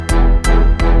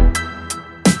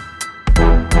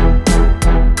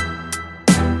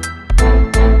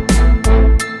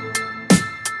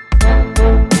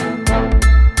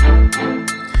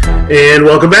And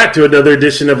welcome back to another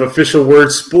edition of Official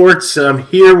Word Sports. I'm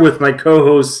here with my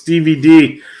co-host Stevie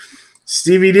D.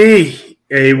 Stevie D,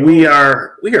 we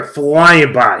are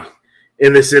flying by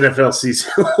in this NFL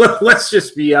season. Let's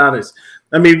just be honest.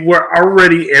 I mean, we're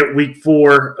already at week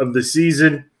 4 of the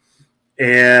season,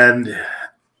 and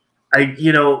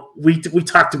we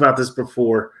talked about this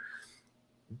before.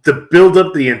 The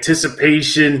build-up, the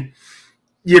anticipation.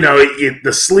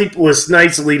 The sleepless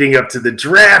nights leading up to the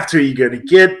draft, who you going to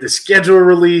get, the schedule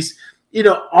release,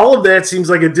 all of that seems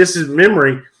like a distant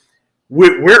memory.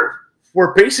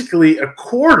 We're basically a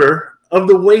quarter of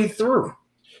the way through.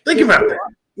 Think about that.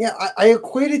 Yeah, I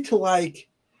equate it to like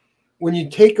when you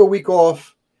take a week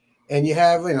off and you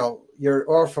have, you're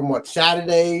off from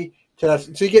Saturday so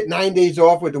you get 9 days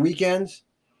off with the weekends,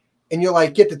 and you're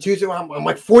like, get to Tuesday, I'm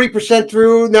like 40%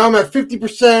 through. Now I'm at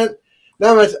 50%.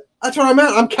 Now that's where I'm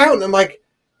at. I'm counting. I'm like,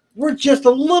 we're just a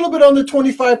little bit under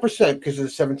 25% because of the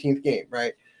 17th game,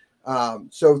 right?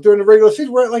 So during the regular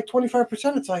season, we're at like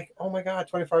 25%. It's like, oh my God,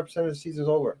 25% of the season's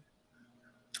over.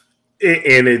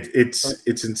 And it's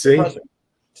insane.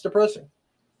 It's depressing.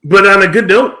 But on a good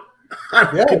note,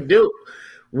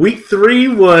 week 3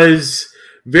 was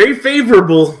very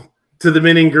favorable to the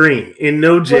men in green. And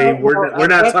no, Jay, we're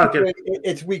not talking.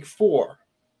 It's week 4.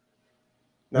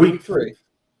 Not week 3.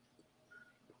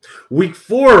 Week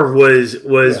 4 was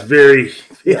very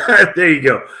 – there you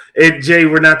go. And, Jay,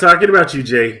 we're not talking about you,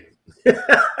 Jay.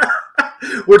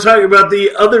 We're talking about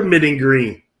the other men in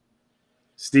green,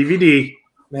 Stevie D.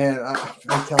 Man,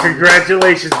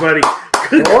 congratulations, buddy.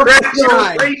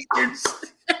 Congratulations.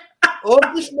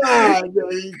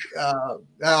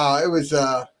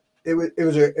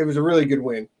 It was a really good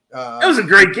win. It was a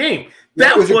great game.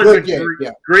 That was a great game.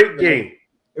 Great game.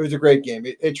 It was a great game.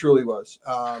 It truly was.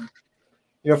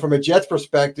 From a Jets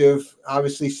perspective,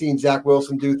 obviously seeing Zach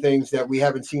Wilson do things that we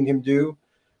haven't seen him do,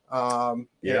 and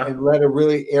let him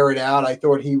really air it out. I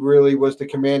thought he really was the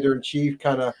commander-in-chief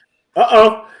kind of.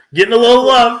 Getting a little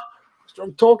love. That's what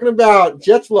I'm talking about.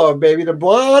 Jets love, baby. The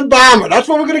Blonde Bomber. That's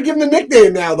what we're going to give him the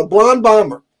nickname now, the Blonde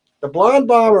Bomber. The Blonde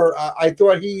Bomber, I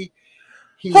thought he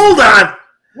 – Hold on.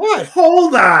 What?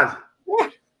 Hold on.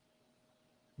 What?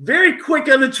 Very quick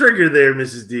on the trigger there,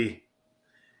 Mrs. D.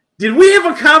 Did we have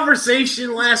a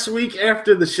conversation last week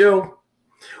after the show?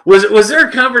 Was there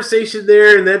a conversation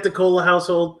there in that DeCola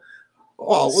household?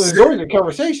 Oh, there's always a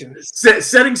conversation.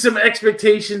 Setting some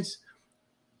expectations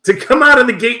to come out of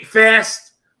the gate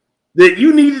fast that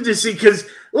you needed to see. Because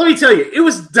let me tell you, it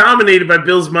was dominated by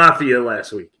Bills Mafia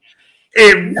last week.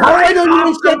 And I don't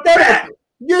even set that up.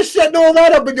 You're setting all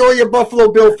that up and all your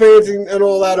Buffalo Bill fans and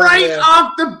all that. Right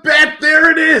off the bat, there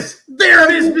it is. There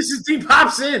it is. Mrs. D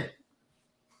pops in.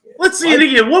 Let's see it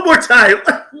again. One more time.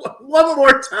 One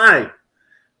more time.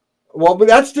 Well, but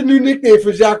that's the new nickname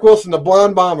for Zach Wilson, the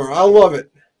Blonde Bomber. I love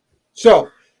it. So,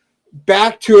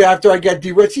 back to it after I got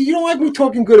derailed. See, you don't like me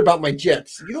talking good about my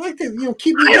Jets. You don't like to,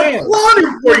 keep me down. I applaud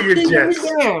for your Jets.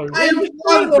 I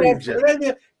applaud for your Jets.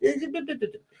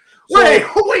 Wait,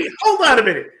 hold on a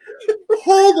minute.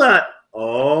 Hold on.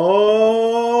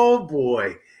 Oh,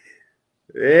 boy.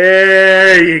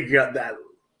 There you go.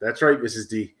 That's right, Mrs.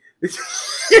 D.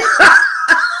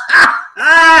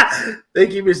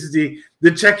 Thank you, Mrs. D. The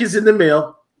check is in the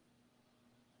mail.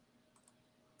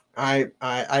 I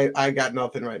got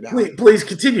nothing right now. Please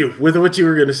continue with what you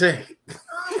were going to say.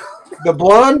 The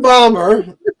Blonde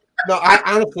Bomber. No, I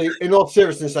honestly, in all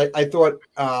seriousness, I thought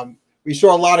we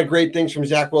saw a lot of great things from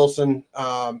Zach Wilson,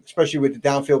 especially with the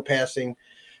downfield passing.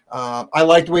 I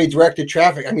liked the way he directed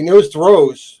traffic. I mean, those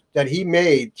throws that he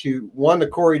made to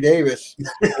Corey Davis.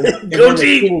 Go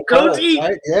team.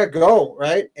 Right? Yeah, go,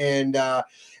 right? And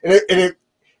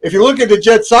if you look at the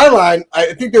Jets sideline,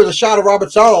 I think there was a shot of Robert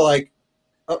Saleh like,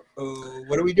 uh-oh,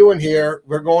 what are we doing here?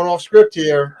 We're going off script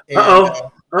here. And,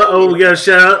 we got a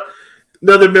shout out.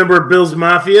 Another member of Bills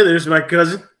Mafia. There's my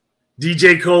cousin,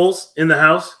 DJ Coles, in the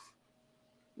house.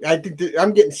 I think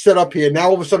I'm getting set up here. Now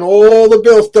all of a sudden, all the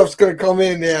Bill stuff's going to come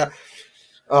in there.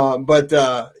 But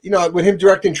with him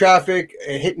directing traffic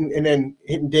and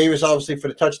hitting Davis, obviously, for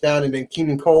the touchdown, and then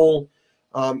Keenan Cole,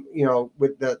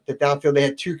 with the downfield, they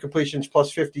had 2 completions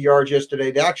plus 50 yards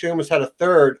yesterday. They actually almost had a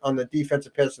third on the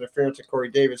defensive pass interference of Corey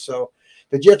Davis. So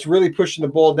the Jets really pushing the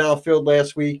ball downfield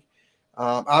last week.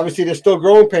 Obviously, there's still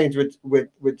growing pains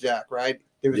with Zach, right?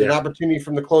 There was an opportunity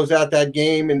for him to close out that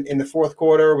game in the fourth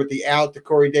quarter with the out to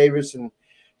Corey Davis, and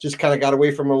just kind of got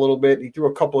away from him a little bit. He threw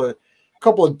a couple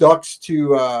of ducks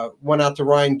to went out to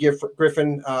Ryan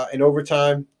Griffin in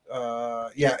overtime.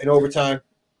 In overtime.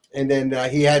 And then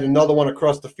he had another one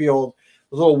across the field.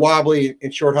 It was a little wobbly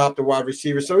and short hop to wide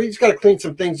receiver. So he's got to clean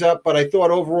some things up. But I thought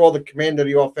overall the command of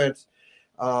the offense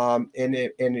and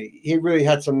he really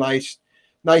had some nice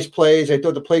plays. I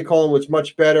thought the play calling was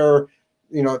much better,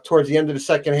 towards the end of the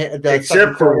second half.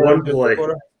 Except for one play.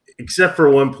 Except for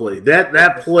one play.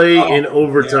 That play in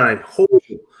overtime.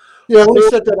 Yeah, let me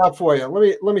set that up for you.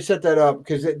 Let me set that up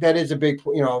because that is a big,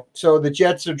 So the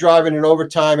Jets are driving in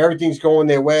overtime. Everything's going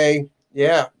their way.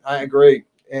 Yeah, I agree,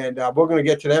 and we're going to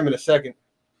get to them in a second.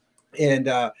 And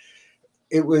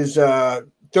it was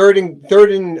third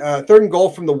and goal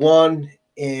from the 1,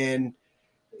 and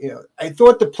I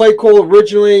thought the play call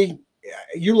originally.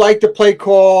 You liked the play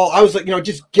call. I was like,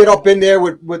 just get up in there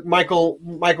with Michael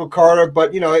Carter,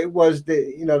 but it was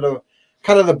the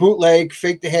kind of the bootleg,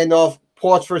 fake the handoff.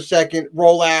 Pause for a second,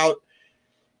 roll out.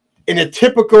 In a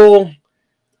typical,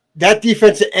 that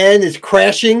defensive end is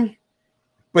crashing,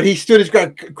 but he stood his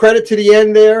ground. Credit to the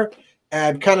end there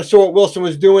and kind of saw what Wilson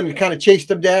was doing and kind of chased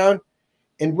him down.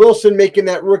 And Wilson making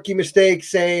that rookie mistake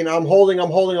saying, I'm holding,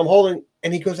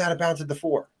 and he goes out of bounds at the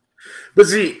 4. But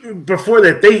see, before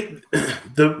that,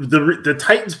 the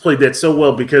Titans played that so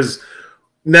well because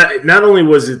not only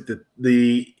was it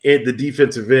the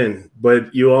defensive end,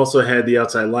 but you also had the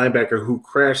outside linebacker who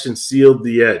crashed and sealed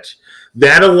the edge.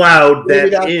 That allowed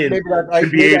that end to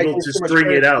be able to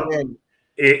string it out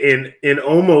and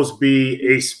almost be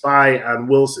a spy on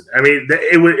Wilson. I mean,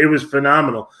 it was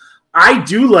phenomenal. I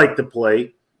do like the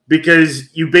play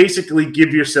because you basically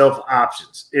give yourself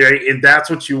options, right? And that's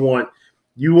what you want.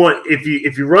 You want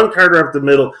if you run Carter up the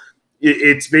middle.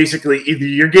 It's basically either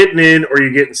you're getting in or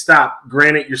you're getting stopped.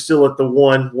 Granted, you're still at the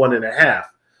 1.5.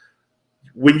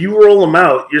 When you roll them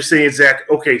out, you're saying, Zach,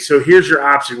 okay, so here's your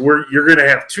option. You're going to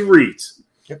have 2 reads.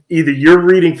 Yep. Either you're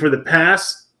reading for the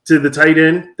pass to the tight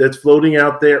end that's floating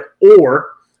out there,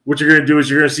 or what you're going to do is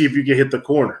you're going to see if you can hit the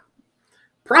corner.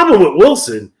 Problem with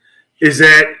Wilson is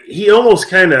that he almost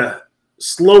kind of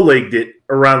slow-legged it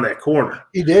around that corner.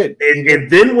 He did. And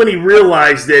then when he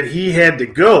realized that he had to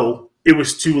go, it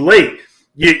was too late.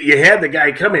 You had the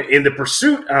guy coming, and the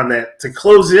pursuit on that to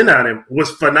close in on him was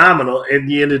phenomenal, and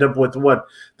you ended up with what,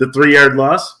 the 3-yard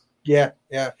loss? Yeah.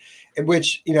 In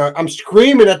which, I'm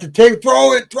screaming at the tape,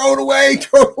 throw it away,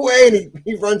 and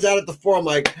he runs out at the 4. I'm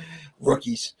like,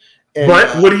 rookies. And,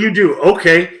 but what do?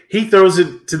 Okay, he throws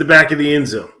it to the back of the end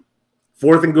zone.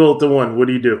 4th and goal at the 1. What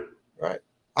do you do? Right.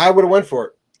 I would have went for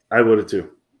it. I would have too.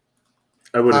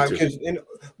 Because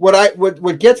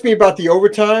what gets me about the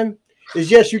overtime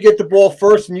is, yes, you get the ball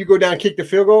first and you go down and kick the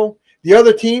field goal. The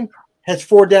other team has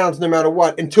 4 downs no matter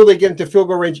what until they get into field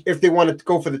goal range if they want to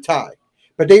go for the tie.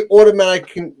 But they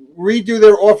automatically can redo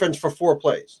their offense for 4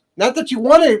 plays. Not that you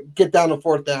want to get down to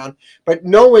 4th down, but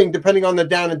knowing, depending on the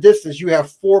down and distance, you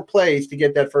have 4 plays to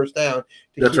get that first down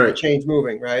to keep the chains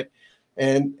moving, right?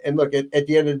 And look, at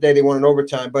the end of the day, they won an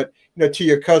overtime. But, to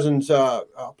your cousin's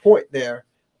point there,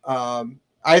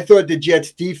 I thought the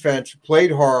Jets' defense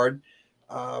played hard.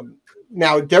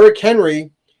 Now, Derrick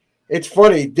Henry, it's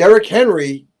funny. Derrick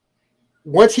Henry,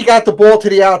 once he got the ball to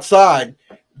the outside,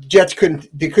 Jets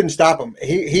couldn't stop him.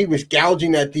 He was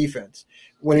gouging that defense.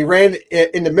 When he ran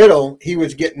in the middle, he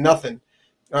was getting nothing.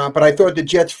 But I thought the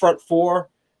Jets' front 4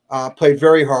 played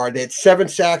very hard. They had 7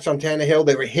 sacks on Tannehill.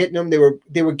 They were hitting him.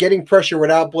 They were getting pressure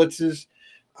without blitzes.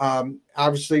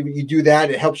 Obviously, when you do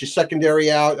that, it helps your secondary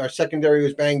out. Our secondary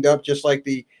was banged up, just like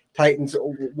the Titans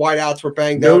wideouts were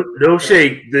banged up. No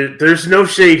shade. There's no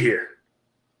shade here.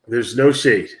 There's no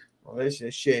shade. Well, there's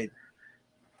shade.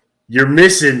 You're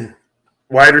missing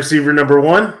wide receiver number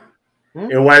 1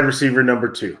 and wide receiver number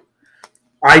 2.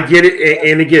 I get it.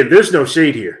 And again, there's no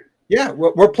shade here. Yeah,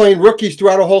 we're playing rookies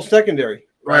throughout a whole secondary.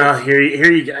 Right? Well, here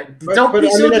you go. Don't be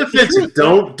so defensive.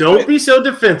 Don't be so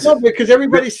defensive. No, because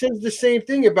everybody says the same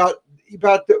thing about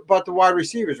the wide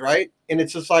receivers, right? And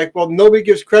it's just like, well, nobody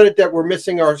gives credit that we're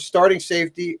missing our starting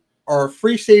safety, our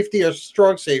free safety, our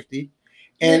strong safety,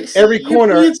 and every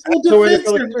corner.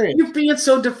 You're being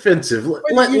so defensive.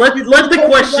 Let the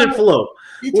question flow.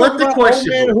 Let the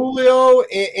question flow. Julio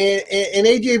and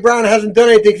AJ Brown hasn't done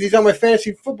anything because he's on my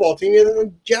fantasy football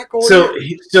team. Jack.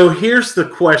 So here's the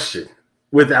question.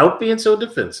 Without being so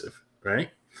defensive, right?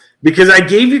 Because I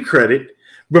gave you credit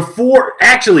before,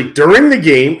 actually, during the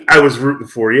game, I was rooting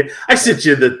for you. I sent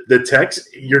you the text,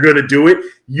 you're going to do it.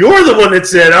 You're the one that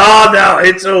said, oh, no,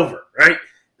 it's over, right?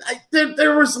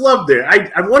 There was love there.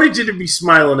 I wanted you to be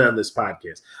smiling on this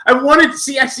podcast. I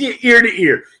see it ear to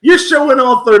ear. You're showing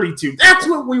all 32. That's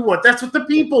what we want. That's what the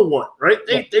people want, right?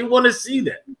 They want to see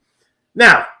that.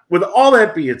 Now, with all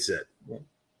that being said,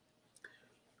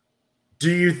 do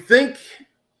you think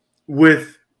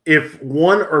if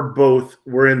one or both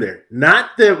were in there,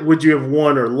 not that would you have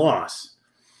won or lost,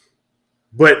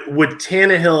 but would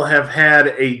Tannehill have had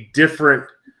a different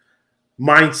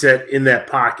mindset in that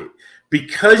pocket.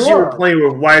 Because you were playing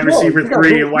with wide receiver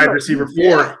 3 and wide receiver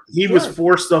 4, he was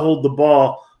forced to hold the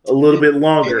ball a little bit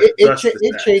longer. It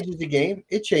changes the game.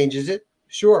 It changes it.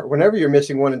 Sure. Whenever you're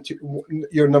missing 1 and 2,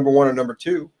 you're number 1 or number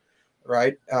 2,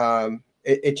 right?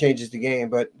 It changes the game.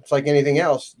 But it's like anything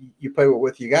else. You play with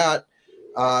what you got.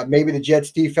 Maybe the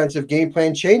Jets' defensive game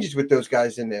plan changes with those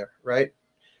guys in there, right?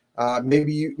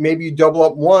 Maybe you double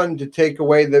up one to take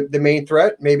away the main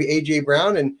threat. Maybe A.J.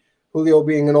 Brown and Julio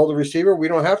being an older receiver, we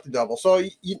don't have to double. So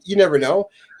you never know.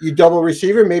 You double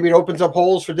receiver, maybe it opens up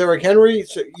holes for Derrick Henry.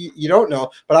 So you don't know.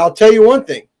 But I'll tell you one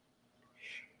thing.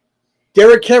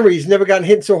 Derrick Henry's never gotten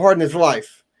hit so hard in his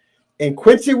life. And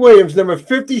Quincy Williams, number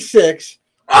 56,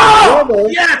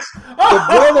 the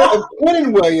brother of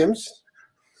Quentin Williams,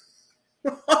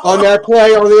 on that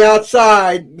play on the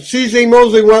outside, C.J.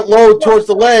 Mosley went low towards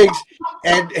the legs,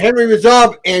 and Henry was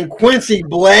up, and Quincy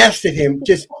blasted him,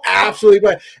 just absolutely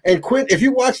blasted. And if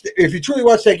you truly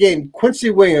watched that game, Quincy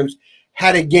Williams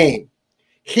had a game.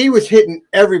 He was hitting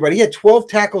everybody. He had 12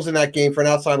 tackles in that game for an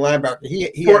outside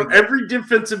linebacker. For every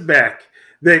defensive back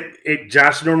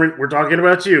Josh Norman, we're talking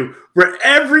about you. For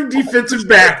every defensive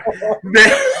back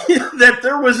that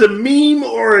there was a meme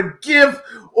or a GIF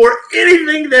or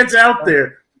anything that's out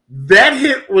there, that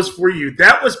hit was for you.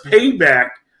 That was payback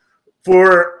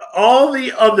for all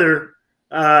the other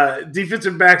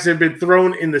defensive backs that have been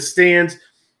thrown in the stands.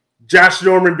 Josh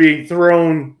Norman being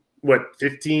thrown,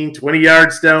 15, 20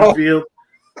 yards downfield?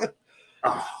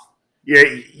 Oh, yeah,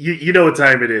 you know what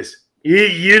time it is.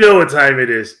 You know what time it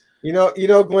is. You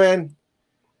know, Glenn.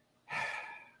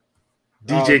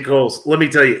 DJ Coles. Let me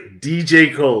tell you,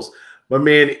 DJ Coles, my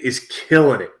man is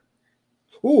killing it.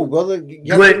 Ooh, well,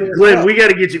 Glenn, we got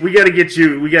to get you on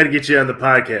the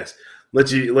podcast.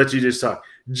 Let you just talk.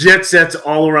 Jet sets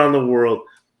all around the world.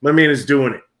 My man is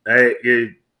doing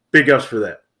it. Big ups for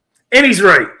that. And he's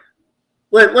right.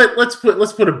 Let's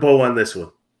put a bow on this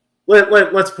one.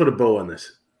 Let's put a bow on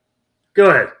this. Go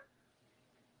ahead.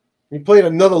 He played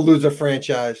another loser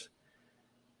franchise.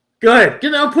 Go ahead.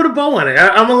 Put a bow on it.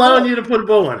 I'm allowing you to put a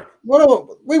bow on it.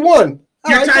 We won.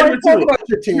 You're tied with Tua.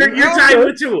 You're tied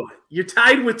with Tua. You're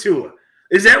tied with Tua.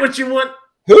 Is that what you want?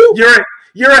 Who?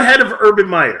 You're ahead of Urban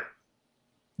Meyer.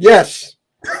 Yes.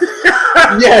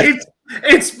 Yes.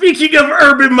 And speaking of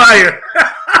Urban Meyer,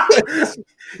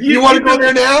 you want to go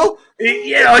there now?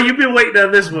 Yeah. You've been waiting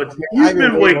on this one. You've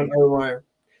been waiting. Urban Meyer.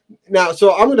 Now,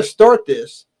 so I'm going to start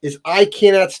this. I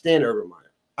cannot stand Urban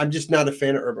Meyer. I'm just not a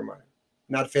fan of Urban Meyer.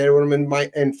 Not a fan of him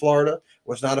in Florida.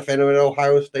 Was not a fan of him in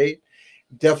Ohio State.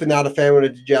 Definitely not a fan of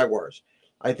the Jaguars.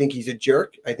 I think he's a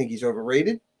jerk. I think he's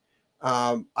overrated.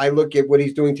 I look at what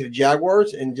he's doing to the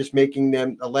Jaguars and just making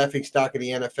them a laughingstock of the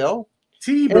NFL.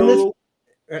 Tebow.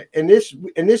 And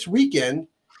this weekend,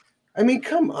 I mean,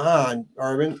 come on,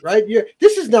 Urban, right?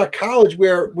 This is not college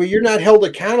where you're not held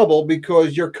accountable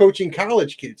because you're coaching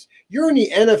college kids. You're in the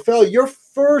NFL. Your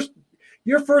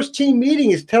first team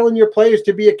meeting is telling your players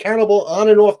to be accountable on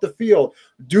and off the field.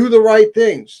 Do the right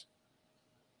things.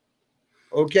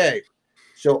 Okay.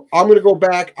 So I'm going to go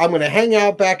back. I'm going to hang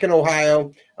out back in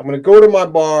Ohio. I'm going to go to my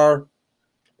bar,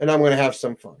 and I'm going to have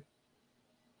some fun.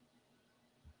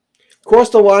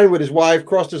 Crossed the line with his wife.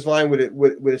 Crossed his line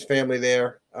with his family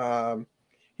there.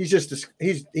 He's just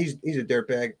he's a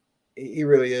dirtbag. He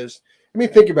really is. I mean,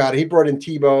 think about it. He brought in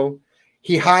Tebow.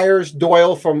 He hires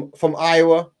Doyle from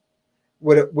Iowa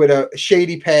with a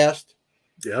shady past.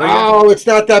 Oh, it's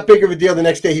not that big of a deal. The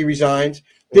next day he resigns.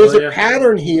 There's a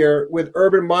pattern here with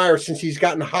Urban Meyer since he's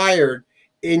gotten hired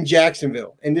in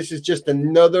Jacksonville, and this is just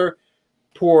another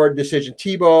poor decision.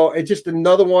 Tebow, it's just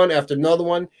another one after another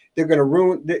one. They're going to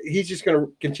ruin. He's just going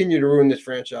to continue to ruin this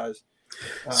franchise.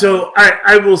 So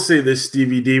I will say this,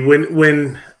 Stevie D.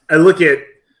 When I look at,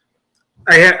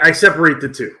 I separate the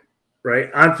two,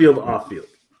 right? On field, off field.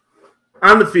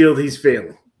 On the field, he's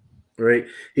failing, right?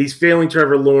 He's failing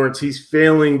Trevor Lawrence. He's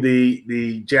failing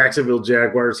the Jacksonville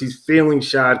Jaguars. He's failing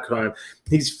Shad Khan.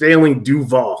 He's failing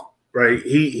Duval, right?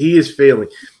 He is failing.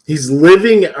 He's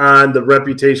living on the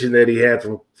reputation that he had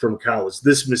from college.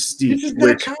 This mystique. This is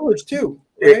not college too,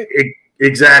 right?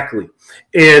 Exactly.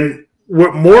 And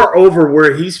moreover,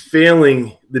 where he's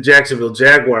failing the Jacksonville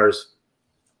Jaguars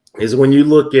is when you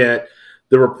look at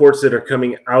the reports that are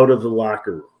coming out of the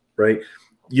locker room, right?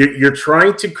 You're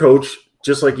trying to coach,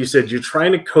 just like you said, you're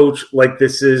trying to coach like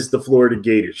this is the Florida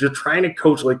Gators. You're trying to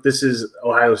coach like this is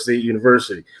Ohio State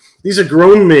University. These are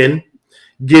grown men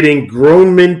getting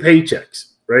grown men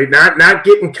paychecks, right? Not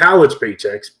getting college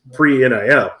paychecks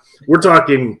pre-NIL. We're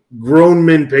talking grown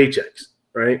men paychecks,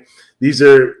 right? These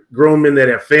are grown men that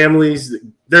have families.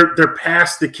 They're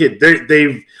past the kid.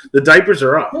 The diapers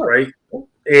are off, right?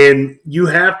 and you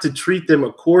have to treat them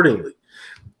accordingly.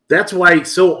 That's why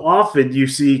so often you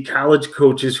see college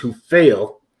coaches who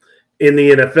fail in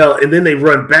the NFL, and then they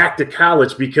run back to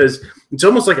college because it's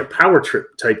almost like a power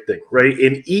trip type thing, right?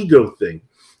 An ego thing.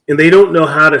 And they don't know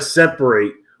how to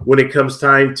separate when it comes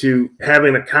time to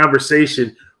having a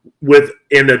conversation with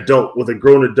an adult, with a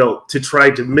grown adult, to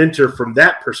try to mentor from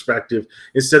that perspective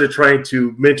instead of trying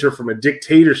to mentor from a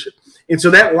dictatorship. And so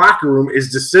that locker room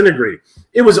is disintegrating.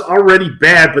 It was already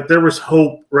bad, but there was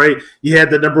hope, right? You had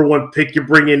the number one pick. You're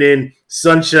bringing in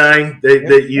Sunshine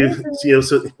that you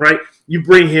so right. You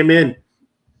bring him in,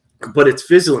 but it's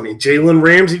fizzling. And Jalen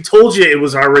Ramsey told you it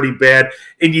was already bad,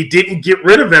 and you didn't get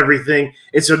rid of everything,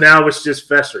 and so now it's just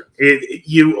festering.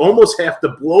 You almost have to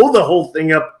blow the whole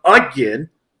thing up again,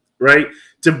 right,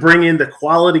 to bring in the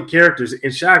quality characters.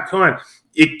 And Shad Khan,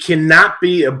 it cannot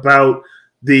be about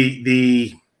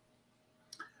the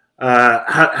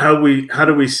how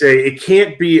do we say, it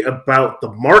can't be about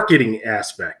the marketing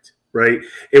aspect, right?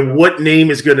 And what name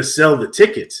is going to sell the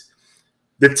tickets.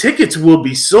 The tickets will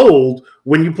be sold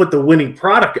when you put the winning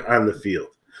product on the field.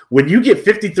 When you get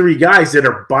 53 guys that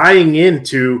are buying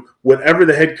into whatever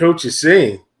the head coach is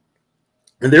saying,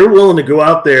 and they're willing to go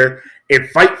out there and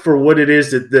fight for what it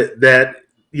is that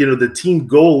the team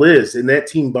goal is in that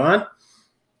team bond,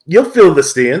 you'll fill the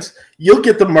stands. You'll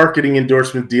get the marketing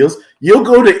endorsement deals. You'll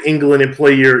go to England and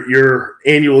play your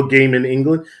annual game in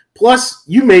England. Plus,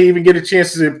 you may even get a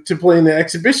chance to play in the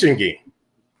exhibition game.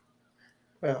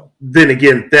 Well, then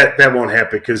again, that won't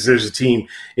happen because there's a team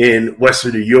in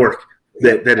Western New York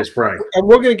that is prime. And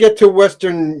we're going to get to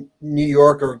Western New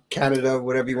York or Canada,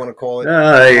 whatever you want to call it.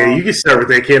 Yeah, you can start with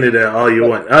that Canada all you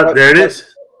want. There it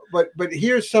is. But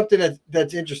here's something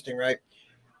that's interesting, right?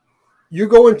 You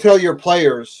go and tell your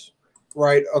players,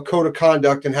 right, a code of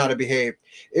conduct and how to behave.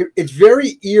 It's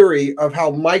very eerie of how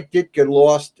Mike Ditka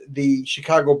lost the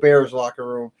Chicago Bears locker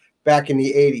room back in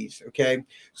the 80s, okay?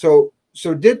 So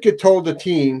Ditka told the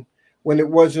team when it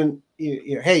wasn't,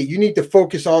 hey, you need to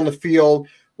focus on the field.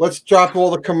 Let's drop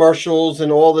all the commercials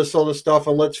and all this other stuff,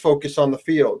 and let's focus on the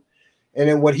field. And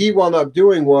then what he wound up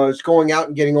doing was going out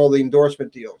and getting all the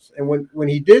endorsement deals. And when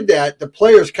he did that, the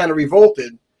players kind of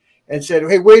revolted and said,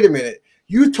 hey, wait a minute.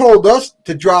 You told us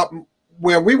to drop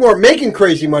where we weren't making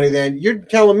crazy money then. You're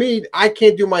telling me I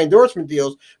can't do my endorsement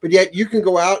deals, but yet you can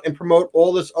go out and promote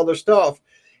all this other stuff.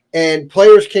 And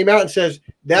players came out and says,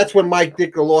 that's when Mike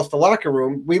Ditka lost the locker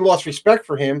room. We lost respect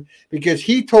for him because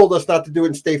he told us not to do it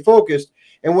and stay focused.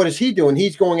 And what is he doing?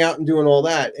 He's going out and doing all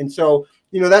that. And so,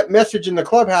 that message in the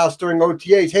clubhouse during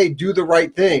OTAs, hey, do the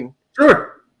right thing.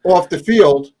 Sure. Off the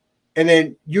field, and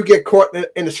then you get caught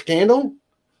in a scandal,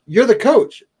 you're the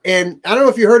coach. And I don't know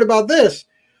if you heard about this.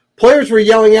 Players were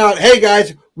yelling out, hey,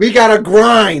 guys, we got to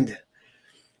grind,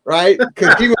 right?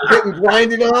 Because he was getting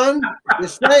grinded on.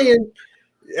 Just saying,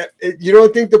 you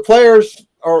don't think the players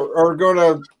are going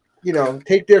to,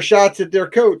 take their shots at their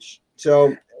coach.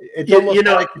 So it's almost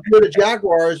like if you're the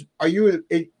Jaguars, are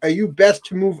you best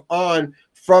to move on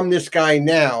from this guy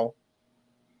now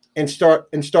and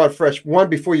start fresh? One,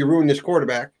 before you ruin this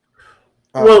quarterback.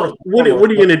 Well, what are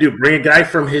you going to do? Bring a guy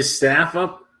from his staff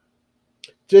up?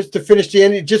 Just to finish the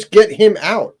end, just get him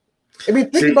out. I mean,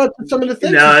 think about some of the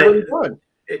things he's already done.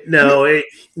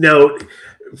 No.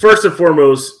 First and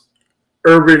foremost,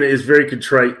 Urban is very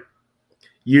contrite.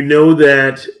 You know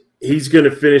that he's going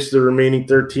to finish the remaining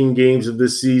 13 games of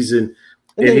this season,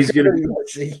 and he's going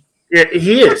to. Yeah,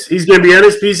 he is. He's going to be on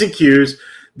his P's and Q's.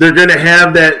 They're going to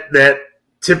have that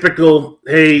typical,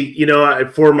 hey,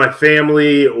 for my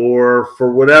family or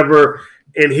for whatever,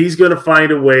 and he's going to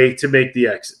find a way to make the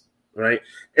exit, right?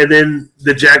 And then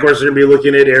the Jaguars are going to be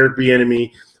looking at Eric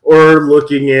Bieniemy or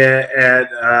looking at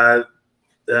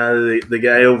the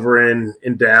guy over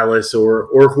in Dallas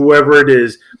or whoever it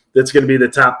is that's going to be the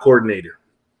top coordinator,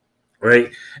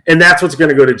 right? And that's what's going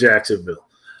to go to Jacksonville.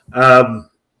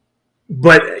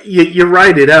 But you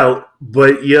write it out,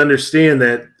 but you understand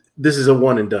that this is a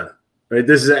one and done, right?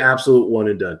 This is an absolute one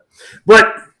and done.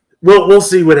 But we'll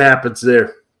see what happens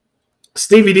there.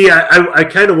 Stevie D, I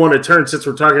kind of want to turn, since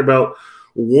we're talking about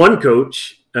one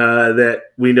coach that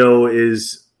we know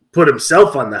is put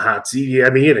himself on the hot seat. I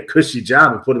mean, he had a cushy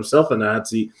job and put himself on the hot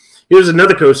seat. Here's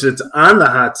another coach that's on the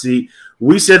hot seat.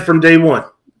 We said from day one,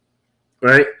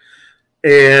 right?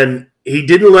 And he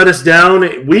didn't let us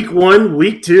down week 1,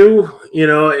 week 2,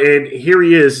 and here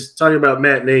he is talking about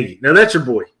Matt Nagy. Now, that's your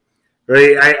boy,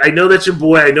 right? I know that's your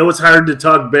boy. I know it's hard to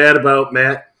talk bad about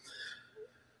Matt.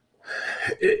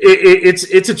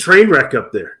 It's a train wreck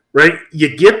up there, right?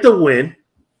 You get the win,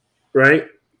 right?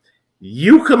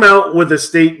 You come out with a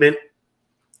statement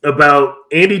about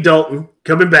Andy Dalton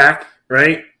coming back,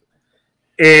 right?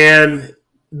 And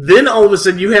then all of a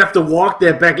sudden you have to walk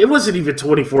that back. It wasn't even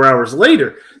 24 hours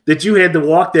later that you had to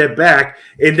walk that back.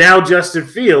 And now Justin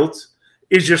Fields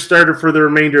is your starter for the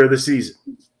remainder of the season.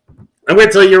 I'm going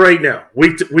to tell you right now,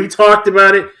 we talked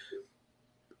about it.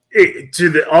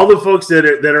 All the folks that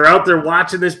are out there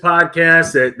watching this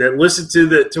podcast, that listen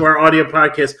to our audio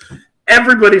podcast,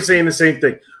 everybody's saying the same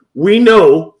thing. We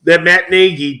know that Matt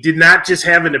Nagy did not just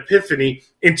have an epiphany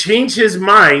and change his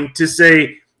mind to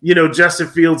say, Justin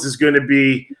Fields is going to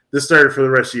be the starter for the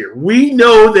rest of the year. We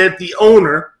know that the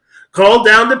owner called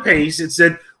down the pace and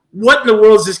said, what in the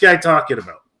world is this guy talking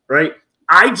about, right?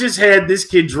 I just had this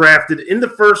kid drafted in the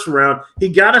first round. He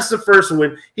got us the first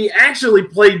win. He actually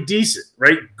played decent,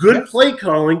 right? Good play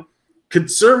calling,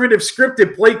 conservative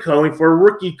scripted play calling for a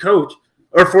rookie coach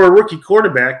or for a rookie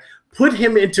quarterback, put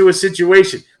him into a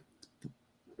situation.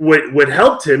 What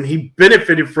helped him, he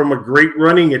benefited from a great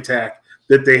running attack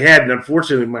that they had, and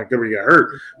unfortunately Montgomery got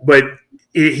hurt, but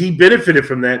he benefited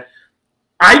from that.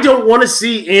 I don't want to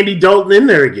see Andy Dalton in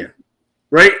there again,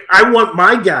 right? I want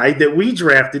my guy that we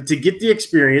drafted to get the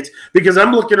experience because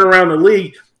I'm looking around the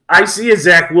league. I see a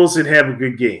Zach Wilson have a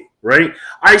good game, right?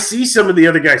 I see some of the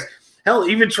other guys. Hell,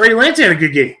 even Trey Lance had a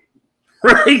good game,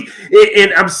 right?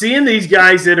 And I'm seeing these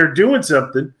guys that are doing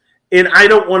something, and I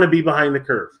don't want to be behind the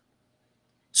curve.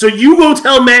 So you go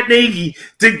tell Matt Nagy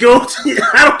to go to,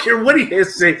 I don't care what he has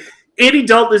to say, Andy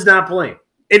Dalton is not playing.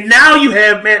 And now you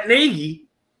have Matt Nagy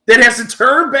that has to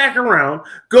turn back around,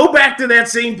 go back to that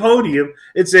same podium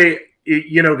and say,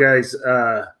 guys,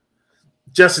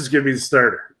 Justin's going to be the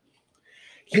starter.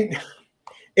 It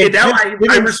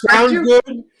didn't sound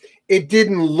good. It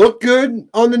didn't look good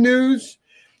on the news.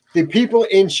 The people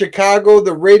in Chicago,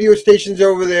 the radio stations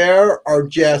over there are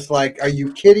just like, are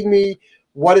you kidding me?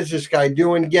 What is this guy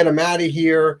doing? Get him out of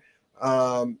here.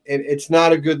 And it's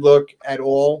not a good look at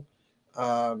all.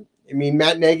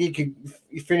 Matt Nagy could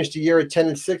finish the year at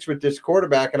 10-6 with this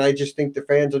quarterback, and I just think the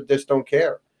fans just don't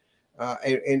care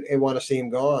and want to see him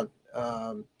gone.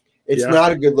 It's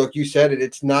not a good look. You said it.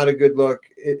 It's not a good look.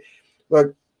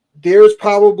 Look, there's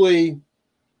probably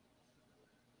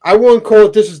 – I won't call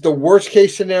it this is the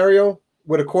worst-case scenario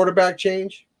with a quarterback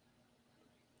change.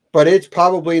 But it's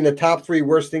probably in the top 3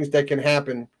 worst things that can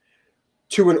happen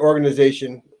to an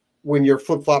organization when you're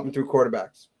flip-flopping through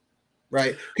quarterbacks,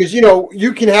 right? Because,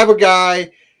 you can have a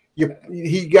guy,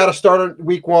 he got to start in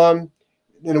week 1.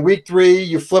 In week 3,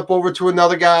 you flip over to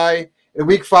another guy. In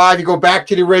week 5, you go back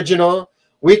to the original.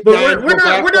 Week 9,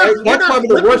 that's probably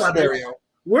the worst scenario.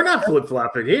 We're not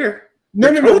flip-flopping here. No,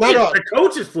 not all. The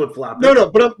coach is flip-flopping. No,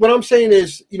 but what I'm saying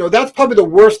is, that's probably the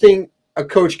worst thing a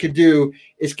coach could do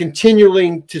is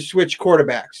continuing to switch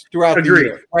quarterbacks throughout the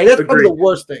year. Right? That's probably the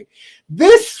worst thing.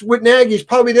 This with Nagy is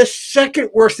probably the second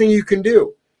worst thing you can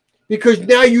do because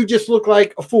now you just look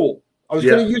like a fool. I was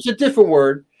going to use a different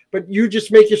word, but you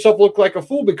just make yourself look like a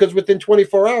fool because within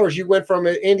 24 hours you went from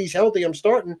Andy's healthy, I'm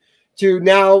starting, to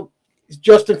now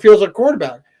Justin Fields a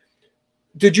quarterback.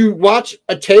 Did you watch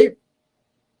a tape?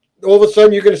 All of a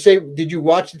sudden, you're going to say, did you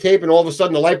watch the tape? And all of a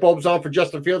sudden, the light bulb's on for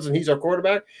Justin Fields and he's our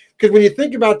quarterback? Because when you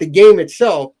think about the game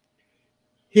itself,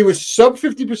 he was sub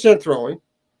 50% throwing.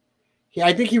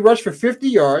 I think he rushed for 50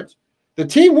 yards. The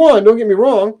team won, don't get me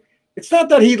wrong. It's not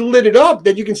that he lit it up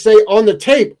that you can say on the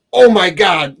tape, oh, my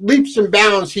God, leaps and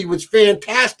bounds. He was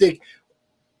fantastic.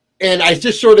 And I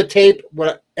just saw the tape,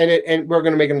 and we're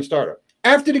going to make him the starter.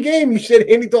 After the game, you said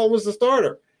Andy Dalton was the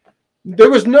starter.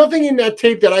 There was nothing in that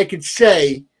tape that I could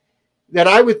say that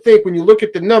I would think when you look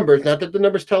at the numbers, not that the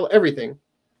numbers tell everything,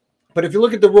 but if you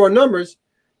look at the raw numbers,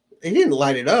 he didn't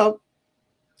light it up.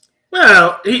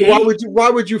 Well, why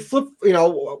would you flip,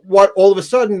 what all of a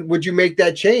sudden would you make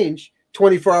that change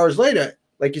 24 hours later?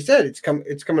 Like you said, it's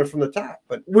coming from the top.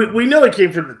 But we know it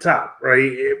came from the top,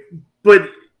 right? But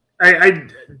I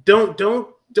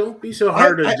don't be so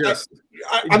hard to adjust.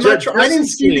 I'm not sure. I didn't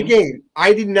see the game.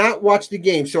 I did not watch the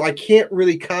game, so I can't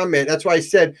really comment. That's why I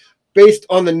said based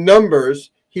on the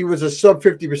numbers, he was a sub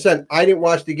 50%. I didn't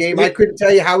watch the game. I couldn't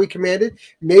tell you how he commanded.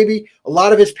 Maybe a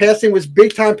lot of his passing was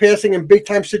big time passing in big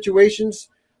time situations.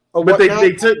 But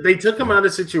they took him out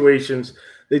of situations.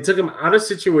 They took him out of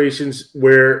situations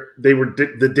where they were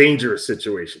the dangerous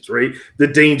situations, right? The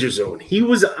danger zone. He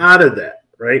was out of that,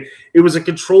 right? It was a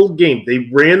controlled game. They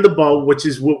ran the ball, which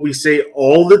is what we say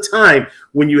all the time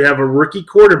when you have a rookie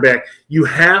quarterback. You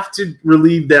have to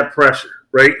relieve that pressure.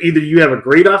 Right? Either you have a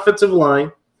great offensive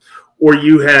line or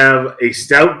you have a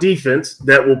stout defense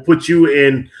that will put you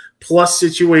in plus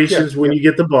situations when you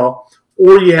get the ball,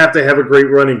 or you have to have a great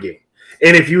running game.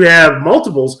 And if you have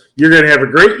multiples, you're going to have a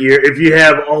great year. If you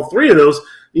have all 3 of those,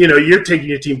 you're taking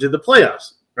your team to the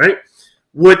playoffs, right?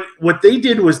 What they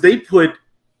did was they put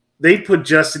they put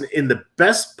Justin in the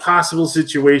best possible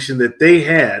situation that they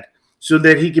had so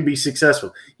that he could be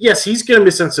successful. Yes, he's going to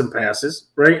miss on some passes,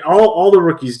 right? All the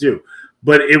rookies do.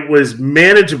 But it was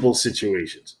manageable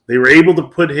situations. They were able to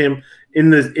put him in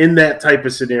that type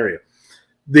of scenario.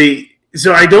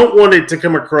 So I don't want it to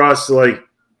come across like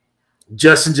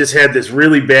Justin just had this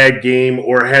really bad game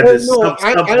or had this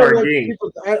subpar game.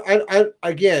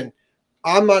 Again,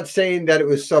 I'm not saying that it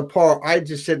was subpar. I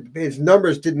just said his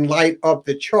numbers didn't light up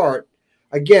the chart.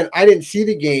 Again, I didn't see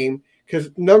the game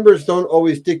because numbers don't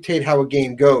always dictate how a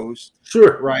game goes.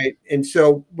 Sure. Right. And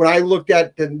so when I looked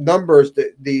at the numbers,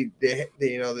 the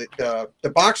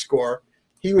box score,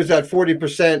 he was at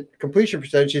 40% completion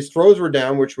percentage. His throws were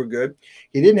down, which were good.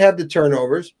 He didn't have the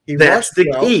turnovers. That's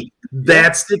the key.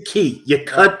 That's the key. You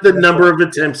cut the number of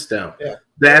attempts down. Yeah.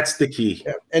 That's the key.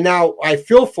 Yeah. And now I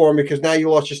feel for him because now you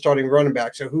lost your starting running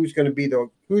back. So who's going to be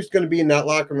in that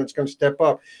locker room that's going to step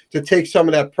up to take some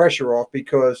of that pressure off,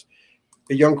 because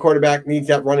the young quarterback needs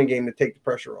that running game to take the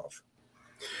pressure off.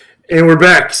 And we're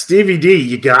back. Stevie D,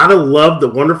 you got to love the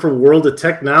wonderful world of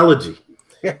technology.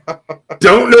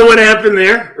 Don't know what happened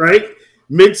there, right?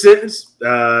 Mid-sentence.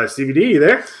 Stevie D, you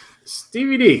there?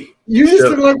 Stevie D. You just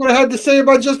didn't like what I had to say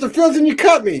about Justin Fields and you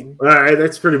cut me. All right,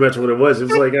 that's pretty much what it was. It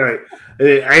was like, all right.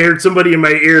 I heard somebody in my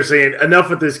ear saying, enough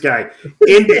with this guy.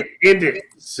 End it.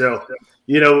 So,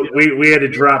 we had to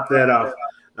drop that off.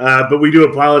 But we do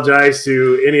apologize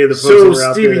to any of the folks that were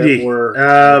out there that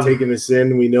were taking this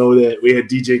in. We know that we had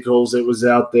DJ Coles that was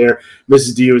out there.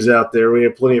 Mrs. D was out there. We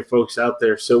had plenty of folks out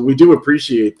there. So we do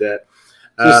appreciate that.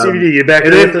 So Stevie D, you back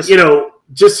and then,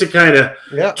 just to kind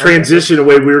of transition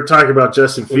away, we were talking about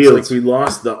Justin Fields. Like we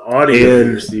lost the audio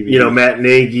and, Matt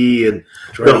Nagy and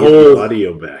the whole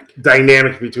audio back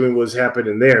dynamic between what's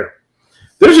happening there.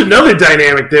 There's another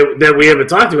dynamic that we haven't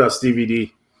talked about, Stevie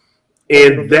D.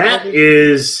 And that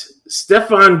is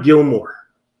Stephon Gilmore.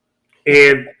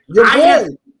 And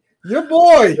your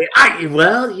boy.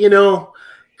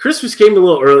 Christmas came a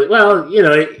little early. Well,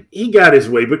 he got his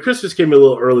way, but Christmas came a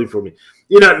little early for me.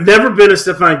 Never been a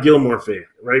Stephon Gilmore fan,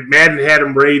 right? Madden had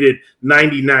him rated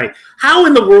 99. How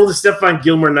in the world is Stephon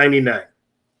Gilmore 99?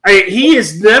 He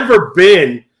has never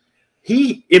been –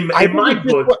 in my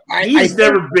book, he's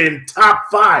never been top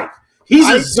 5. He's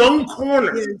a zone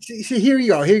corner. See, here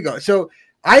you go. So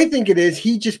I think it is.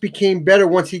 He just became better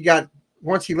once he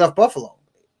left Buffalo,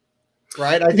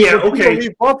 right? I think when people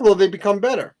leave Buffalo, they become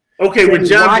better. Okay, with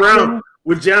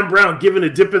John Brown giving a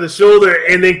dip in the shoulder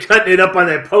and then cutting it up on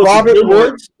that post.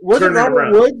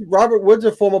 Robert Woods,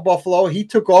 a former Buffalo. He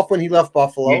took off when he left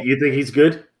Buffalo. You think he's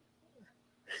good?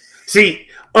 See,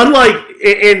 unlike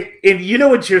and you know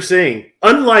what you're saying.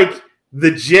 Unlike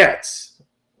the Jets,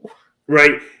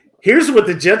 right? Here's what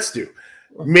the Jets do.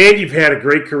 Man, you've had a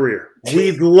great career.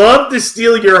 We'd love to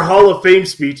steal your Hall of Fame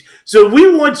speech, so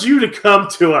we want you to come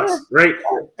to us, right?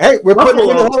 Hey, we're putting him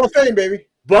in the Hall of Fame, baby.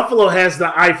 Buffalo has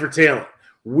the eye for talent.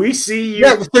 We see you.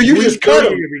 Yeah, so you just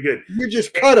cut him. You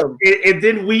just cut him. And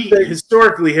then we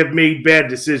historically have made bad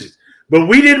decisions. But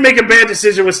we didn't make a bad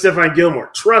decision with Stephon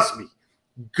Gilmore. Trust me.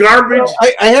 Garbage.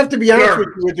 I have to be honest with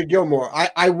you with the Gilmore.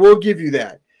 I will give you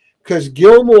that. Because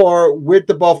Gilmore with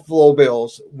the Buffalo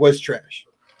Bills was trash.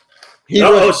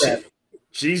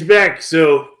 She's back.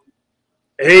 So,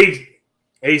 hey,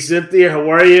 Cynthia, how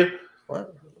are you? Wow.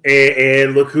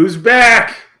 And look who's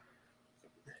back.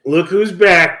 Look who's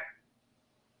back.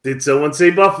 Did someone say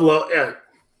Buffalo? Yeah.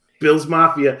 Bills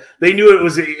Mafia. They knew it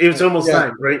was almost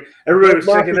time, right? Everybody was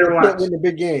checking their watch. Win the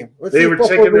big game. They were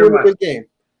checking their watch.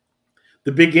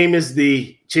 The big game is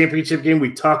the championship game.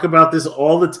 We talk about this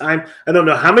all the time. I don't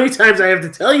know how many times I have to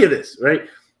tell you this, right?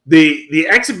 The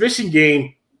exhibition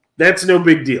game, that's no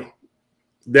big deal.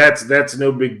 That's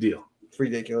no big deal. It's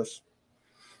ridiculous.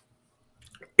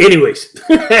 Anyways,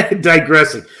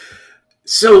 digressing.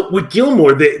 So with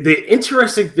Gilmore, the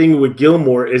interesting thing with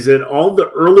Gilmore is that all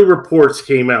the early reports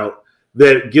came out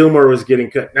that Gilmore was getting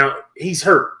cut. Now, he's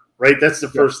hurt, right? That's the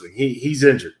first thing. He's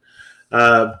injured.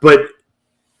 But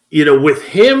with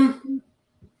him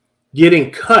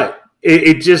getting cut,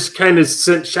 it just kind of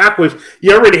sent shockwaves.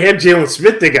 You already had Jalen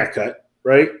Smith that got cut,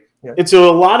 right? Yeah. And so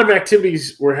a lot of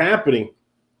activities were happening.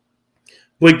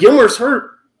 But Gilmore's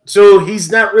hurt, so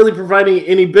he's not really providing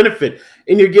any benefit,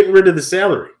 and you're getting rid of the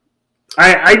salary.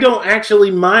 I don't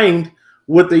actually mind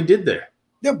what they did there.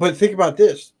 Yeah, but think about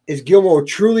this. Is Gilmore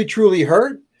truly, truly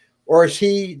hurt? Or is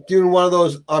he doing one of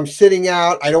those, I'm sitting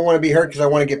out, I don't want to be hurt because I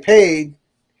want to get paid?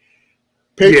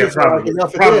 Patriots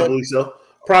probably so.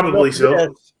 Probably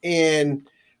so. And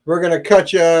we're going to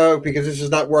cut you because this is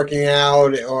not working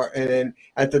out. And then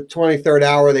at the 23rd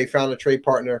hour, they found a trade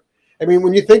partner. I mean,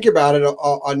 when you think about it,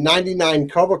 a 99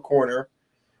 cover corner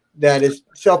that is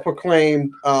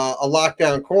self-proclaimed a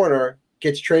lockdown corner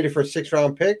gets traded for a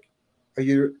 6th-round pick?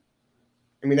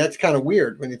 That's kind of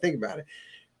weird when you think about it.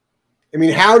 I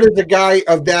mean, how does a guy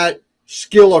of that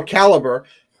skill or caliber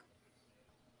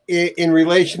in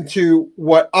relation to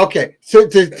what? Okay, so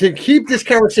to keep this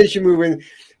conversation moving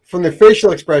from the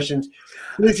facial expressions,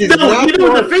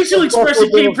 the facial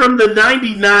expression came from the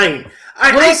 99.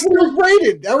 I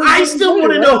still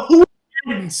want to know who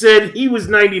said he was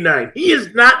 99. He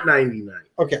is not 99.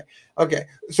 Okay.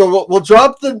 So we'll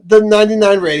drop the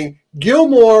 99 rating.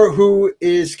 Gilmore, who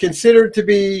is considered to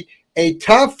be a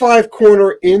top 5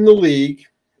 corner in the league.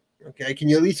 Okay, can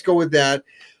you at least go with that?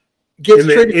 Gets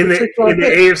traded in the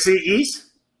AFC East?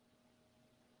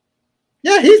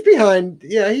 Yeah, he's behind.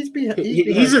 Yeah, he's behind.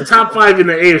 He's a top 5 in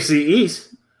the AFC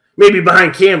East. Maybe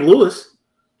behind Cam Lewis.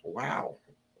 Wow.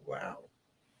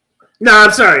 No,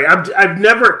 I'm sorry. I've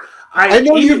never. I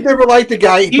know you've never liked the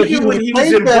guy, but even when he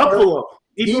was in Buffalo.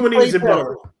 Even when he was in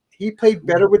Buffalo. He played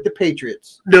better with the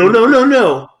Patriots.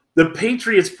 No. The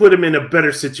Patriots put him in a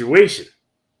better situation.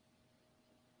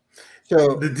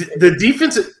 So the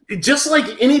defense, just like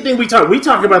anything we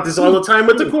talk about this all the time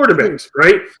with the quarterbacks,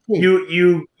 right?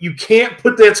 You can't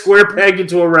put that square peg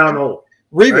into a round hole.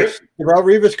 Rivas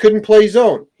couldn't play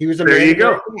zone. He was a there you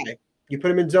go. Guy. You put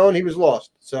him in zone, he was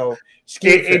lost. So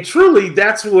and truly,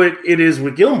 that's what it is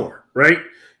with Gilmore, right?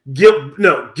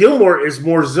 Gilmore is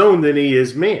more zone than he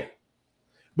is man.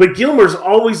 But Gilmore's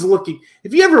always looking.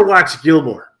 If you ever watch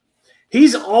Gilmore,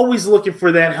 he's always looking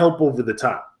for that help over the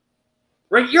top.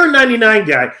 Right? You're a 99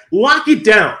 guy. Lock it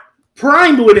down.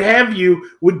 Prime would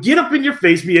get up in your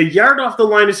face, be a yard off the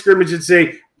line of scrimmage and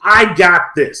say, I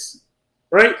got this.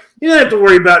 Right? You don't have to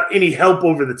worry about any help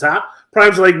over the top.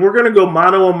 Prime's like, we're going to go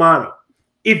mano a mano.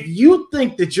 If you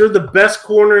think that you're the best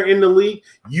corner in the league,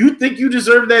 you think you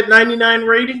deserve that 99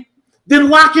 rating, then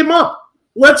lock him up.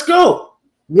 Let's go.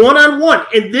 One-on-one.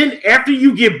 And then after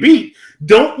you get beat,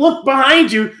 don't look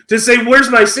behind you to say, where's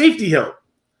my safety help?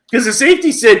 Because the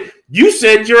safety said, you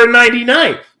said you're a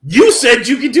 99. You said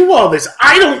you could do all this.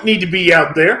 I don't need to be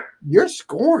out there. You're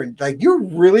scorned. Like, you're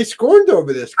really scorned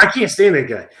over this. I can't stand that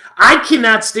guy. I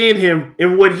cannot stand him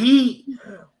and what he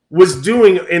was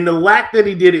doing and the lack that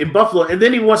he did in Buffalo. And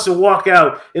then he wants to walk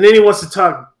out and then he wants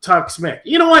to talk smack.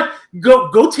 You know what?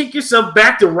 Go take yourself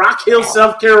back to Rock Hill,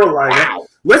 South Carolina. Wow.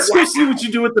 Let's go see what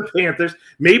you do with the Panthers.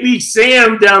 Maybe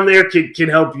Sam down there can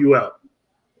help you out.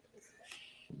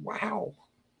 Wow.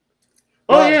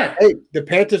 Oh, yeah. Hey, the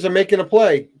Panthers are making a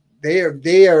play. They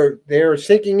are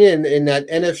sinking in that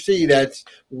NFC that's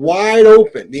wide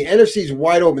open. The NFC is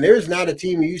wide open. There is not a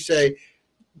team you say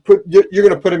you're going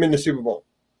to put them in the Super Bowl.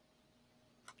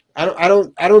 I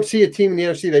don't see a team in the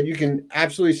NFC that you can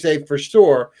absolutely say for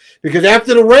sure, because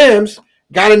after the Rams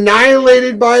got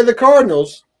annihilated by the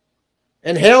Cardinals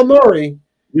and Hail Murray,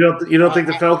 you don't think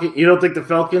the Falcon? You don't think the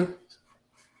Falcon?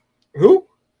 Who?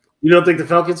 You don't think the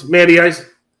Falcons? Matty Ice.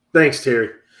 Thanks,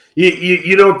 Terry.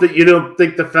 You don't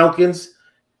think the Falcons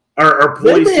are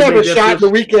poised? They may have a shot in the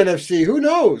week NFC. Who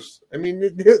knows? I mean,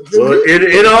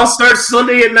 it all starts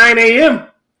Sunday at 9 a.m.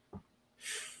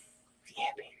 Yeah,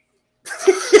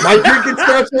 baby. My drinking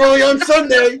starts early on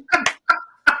Sunday.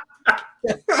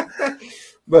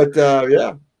 But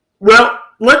yeah. Well,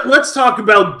 let's talk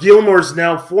about Gilmore's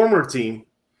now former team.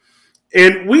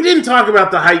 And we didn't talk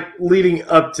about the hype leading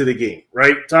up to the game,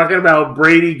 right? Talking about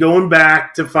Brady going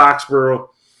back to Foxborough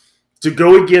to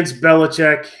go against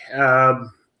Belichick,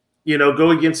 go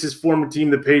against his former team,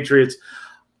 the Patriots.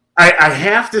 I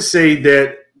have to say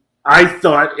that I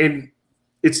thought, and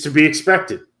it's to be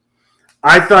expected,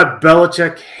 I thought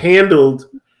Belichick handled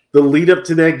the lead up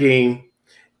to that game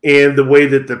and the way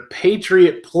that the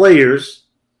Patriot players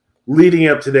leading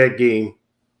up to that game,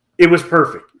 it was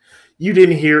perfect. You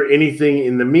didn't hear anything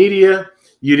in the media.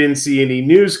 You didn't see any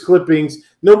news clippings.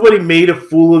 Nobody made a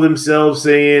fool of themselves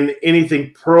saying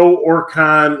anything pro or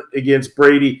con against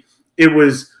Brady. It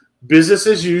was business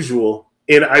as usual.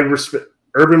 And I respect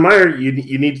Urban Meyer.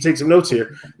 You need to take some notes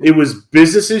here. It was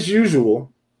business as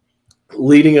usual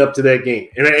leading up to that game.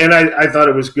 And I thought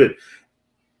it was good.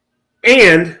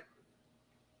 And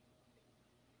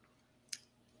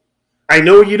I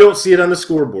know you don't see it on the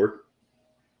scoreboard,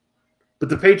 but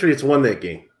the Patriots won that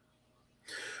game.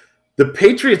 The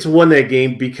Patriots won that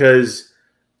game because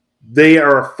they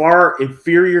are a far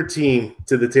inferior team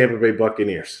to the Tampa Bay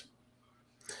Buccaneers.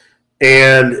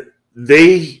 And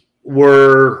they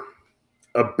were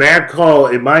a bad call,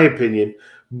 in my opinion,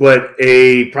 but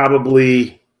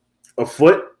probably a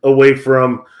foot away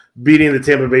from beating the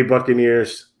Tampa Bay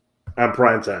Buccaneers on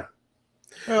prime time.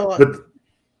 Well, but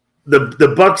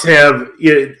the Bucs have,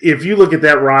 if you look at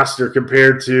that roster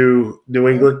compared to New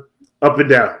England, up and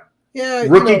down. Yeah,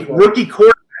 Rookie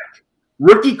quarterback.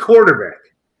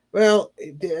 Well,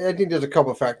 I think there's a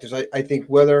couple of factors. I think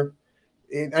weather.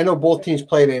 I know both teams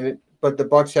played in it, but the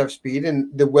Bucs have speed, and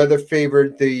the weather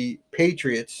favored the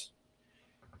Patriots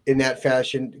in that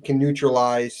fashion. Can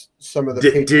neutralize some of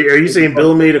the. Are you saying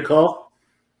Bill made a call?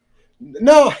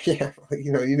 No, yeah,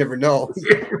 you never know.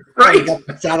 Right, got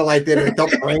the satellite there to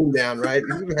dump rain down, right?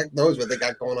 Who the heck knows what they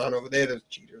got going on over there? Those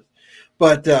cheaters,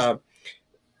 but and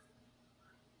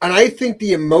I think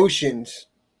the emotions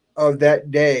of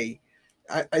that day.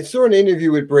 I saw an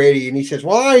interview with Brady, and he says,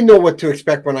 "Well, I know what to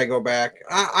expect when I go back.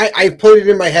 I put it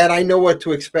in my head. I know what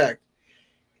to expect."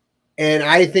 And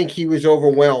I think he was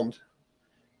overwhelmed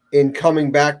in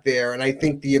coming back there, and I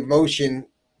think the emotion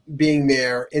being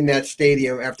there in that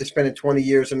stadium after spending 20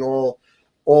 years and all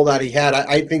that he had,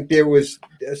 I think there was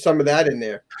some of that in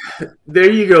there. There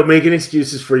you go, making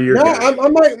excuses for your guy.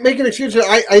 I'm not making excuses.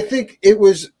 I think it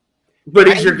was. But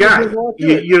he's your guy.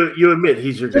 You admit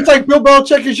he's your guy. It's like Bill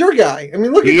Belichick is your guy. I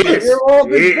mean, look at you. You're all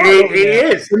he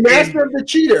is. The master of the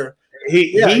cheater.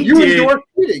 You endorse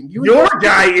cheating. Your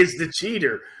guy is the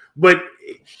cheater. But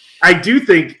I do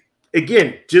think,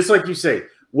 again, just like you say,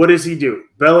 what does he do?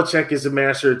 Belichick is a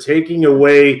master of taking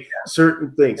away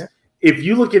certain things. Yeah. If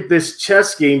you look at this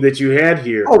chess game that you had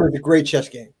here. Oh, it was a great chess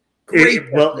game.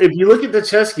 If you look at the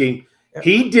chess game,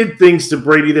 he did things to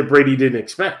Brady that Brady didn't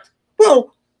expect.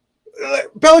 Well,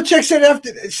 Belichick said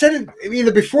it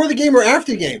either before the game or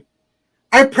after the game.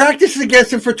 I practiced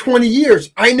against him for 20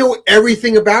 years. I know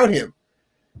everything about him.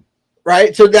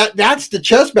 Right? So that's the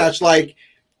chess match. Like,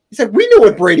 he said, we know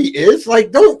what Brady is.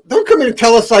 Like, don't come in and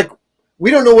tell us like we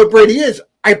don't know what Brady is.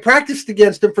 I practiced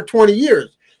against him for 20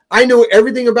 years. I know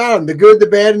everything about him, the good, the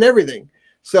bad, and everything.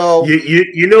 So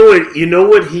you know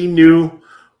what he knew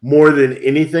more than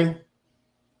anything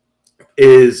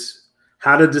is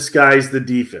how to disguise the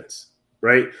defense.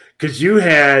 Right? Because you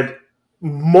had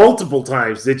multiple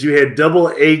times that you had double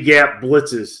A gap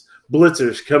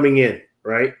blitzers coming in,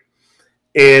 right?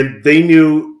 And they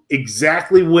knew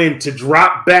exactly when to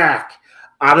drop back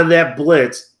out of that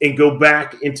blitz and go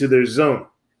back into their zone,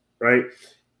 right?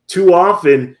 Too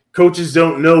often, coaches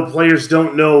don't know, players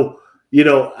don't know,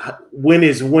 when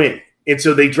is when. And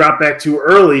so they drop back too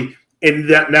early, and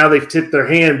now they've tipped their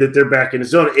hand that they're back in the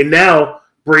zone. And now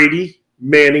Brady,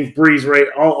 Manning, Breeze, right,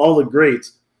 all the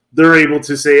greats, they're able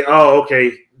to say, oh,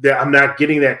 okay, I'm not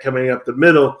getting that coming up the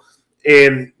middle,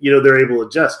 and, they're able to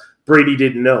adjust. Brady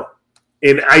didn't know.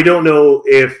 And I don't know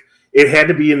if it had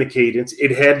to be in the cadence.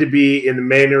 It had to be in the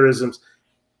mannerisms.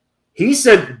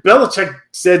 Belichick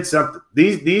said something.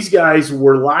 These guys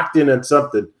were locked in on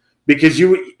something because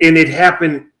and it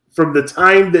happened from the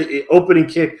time the opening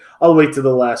kick all the way to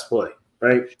the last play,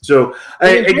 right? So,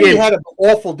 he had an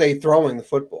awful day throwing the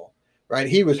football. Right,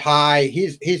 he was high.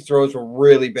 His throws were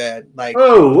really bad. Like,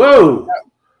 whoa!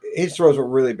 His throws were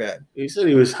really bad. He said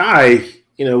he was high.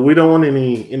 We don't want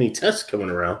any tests coming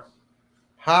around.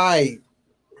 High.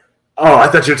 Oh, I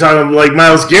thought you were talking like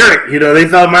Myles Garrett. They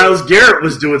thought Myles Garrett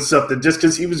was doing something just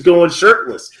because he was going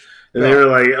shirtless, and they were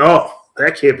like, "Oh,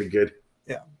 that can't be good."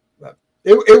 Yeah,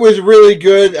 it was really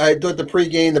good. I thought the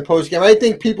pregame, the postgame. I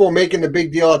think people are making the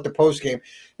big deal at the postgame.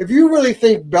 If you really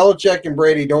think Belichick and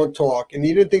Brady don't talk, and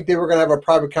you didn't think they were going to have a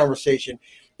private conversation,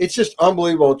 it's just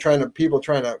unbelievable people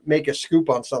trying to make a scoop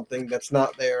on something that's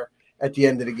not there at the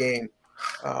end of the game.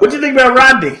 What do you think about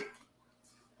Rodney?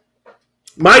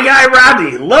 My guy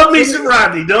Rodney. Love me some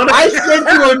Rodney, don't I?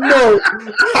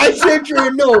 I sent you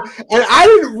a note. And I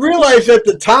didn't realize at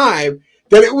the time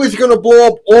that it was going to blow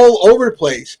up all over the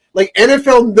place. Like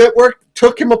NFL Network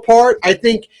took him apart. I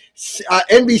think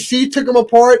NBC took him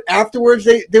apart afterwards.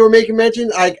 They were making mention.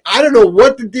 Like, I don't know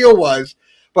what the deal was,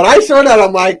 but I saw that.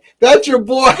 I'm like, that's your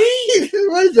boy.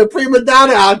 He's a prima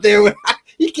donna out there.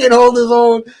 He can't hold his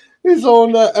own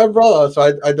umbrella. So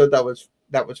I thought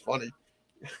that was funny.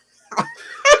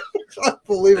 It's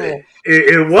unbelievable.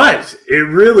 It was. It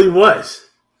really was.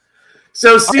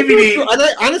 So CBD. And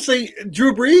honestly,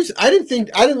 Drew Brees. I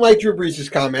didn't like Drew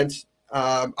Brees' comments.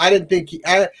 I didn't think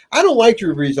I don't like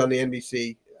Drew Brees on the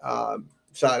NBC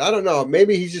side. I don't know.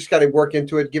 Maybe he's just got to work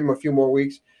into it. Give him a few more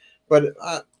weeks, but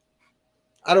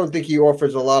I don't think he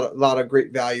offers a lot of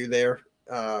great value there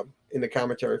in the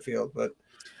commentary field. But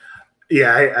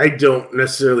yeah, I don't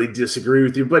necessarily disagree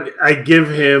with you, but I give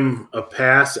him a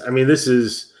pass. I mean, this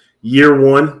is year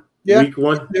one, week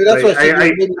one. Dude, that's what I said.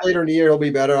 Maybe later in the year he'll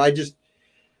be better.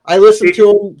 I listened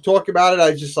to him talk about it. I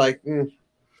was just like.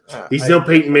 He's no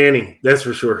Peyton Manning, that's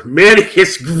for sure. Manning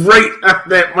is great on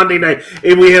that Monday night,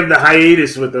 and we have the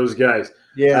hiatus with those guys.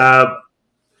 Yeah.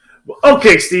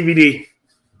 Okay, Stevie D.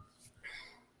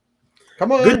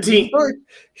 Come on. Good team.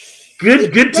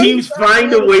 Good teams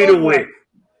find a way to win.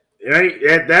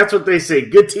 Right? That's what they say.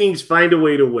 Good teams find a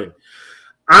way to win.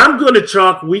 I'm going to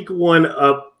chalk week 1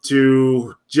 up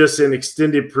to just an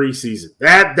extended preseason.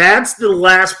 That's the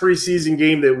last preseason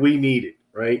game that we needed,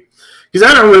 right? Because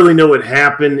I don't really know what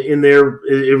happened in there.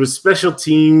 It was special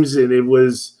teams, and it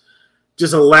was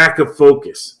just a lack of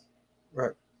focus.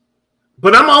 Right.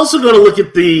 But I'm also going to look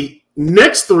at the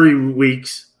next 3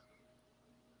 weeks,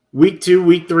 week 2,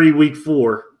 week 3, week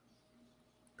 4,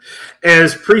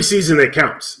 as preseason that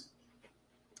counts.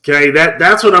 Okay,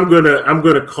 that's what I'm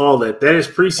gonna call that. That is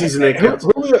preseason that counts.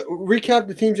 Recap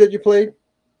the teams that you played.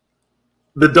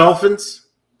 The Dolphins,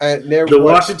 the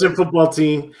Washington football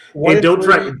team, and don't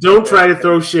try to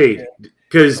throw shade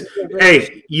because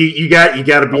hey, you got to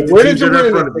beat the teams that are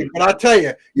in front of you. But I'll tell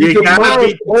you, you got to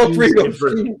beat all 3 of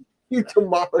them.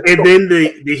 And then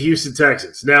the Houston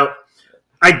Texans. Now,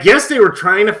 I guess they were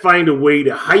trying to find a way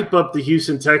to hype up the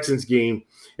Houston Texans game,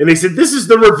 and they said this is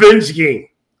the revenge game.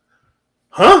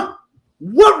 Huh?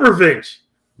 What revenge?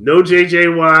 No J.J.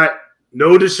 Watt,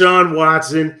 no Deshaun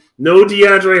Watson, no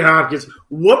DeAndre Hopkins.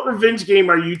 What revenge game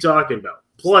are you talking about?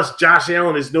 Plus, Josh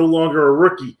Allen is no longer a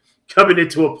rookie coming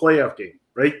into a playoff game,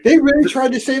 right? They really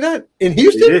tried to say that in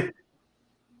Houston?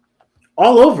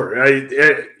 All over.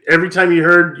 Every time you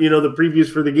heard, the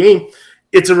previews for the game,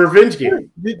 it's a revenge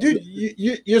game. Dude,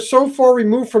 you're so far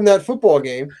removed from that football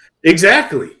game.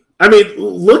 Exactly. I mean,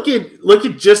 look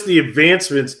at just the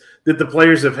advancements that the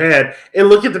players have had, and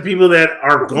look at the people that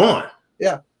are gone.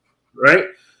 Yeah. Right?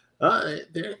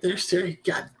 There's Terry.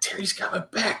 God, Terry's got my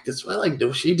back. That's why I like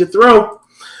no shade to throw.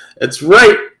 That's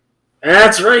right.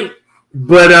 But,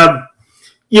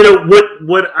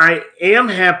 what I am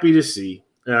happy to see,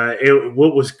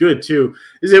 what was good, too,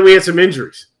 is that we had some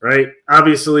injuries, right?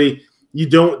 Obviously,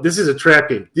 this is a trap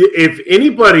game. If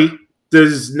anybody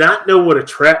does not know what a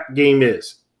trap game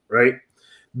is, right?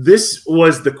 This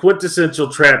was the quintessential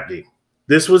trap game.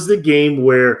 This was the game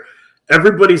where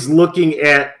everybody's looking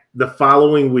at the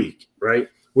following week, right?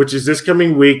 Which is this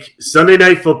coming week, Sunday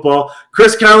Night Football.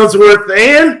 Chris Collinsworth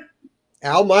and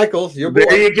Al Michaels. Your boy.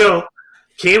 There you go.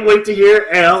 Can't wait to hear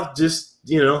Al just,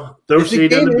 throw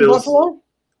shade on the Bills. Buffalo?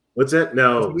 What's that?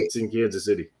 No, it's in Kansas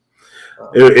City.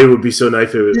 It would be so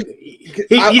nice. I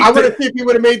would have think he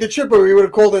would have made the trip, or he would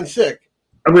have called in sick.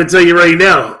 I'm going to tell you right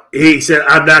now. He said,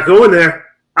 I'm not going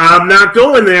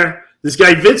there. This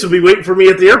guy Vince will be waiting for me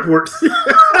at the airport.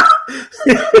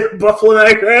 Buffalo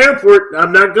Airport.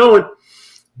 I'm not going.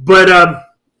 But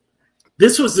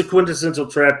this was the quintessential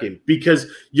trap game because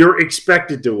you're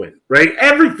expected to win, right?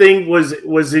 Everything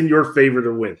was in your favor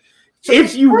to win. So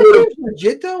if you would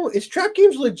legit though, is trap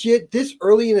games legit this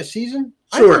early in the season?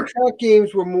 Sure. I think trap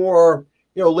games were more,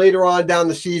 later on down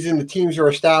the season, the teams are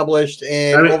established,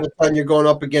 and all of a sudden you're going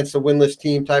up against a winless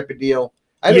team type of deal.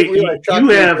 I didn't realize trap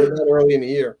games were that early in the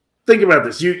year. Think about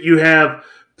this. You have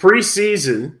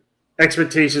preseason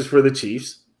expectations for the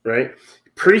Chiefs, right?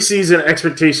 Preseason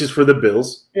expectations for the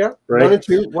Bills. Yeah, right. 1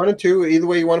 and 2, either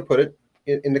way you want to put it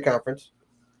in the conference.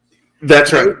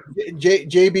 That's right.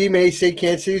 JB may say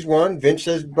Kansas City's 1. Vince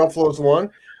says Buffalo's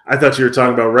 1. I thought you were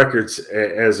talking about records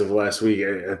as of last week.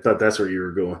 I thought that's where you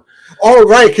were going. Oh,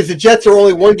 right, because the Jets are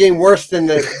only 1 game worse than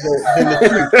the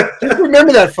Chiefs. Just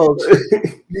remember that, folks.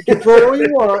 You can throw all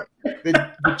you want.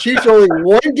 The Chiefs are only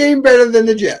 1 game better than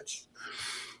the Jets.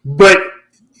 But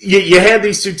you had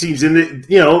these 2 teams in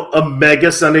a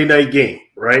mega Sunday night game,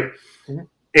 right?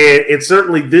 Mm-hmm. And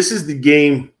certainly this is the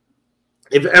game.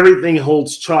 If everything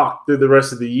holds chalk through the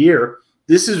rest of the year,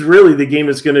 this is really the game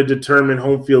that's going to determine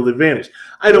home field advantage.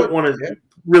 I don't want to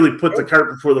really put the cart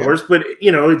before the horse, but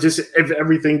it just if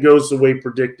everything goes the way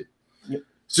predicted. Yeah.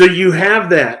 So you have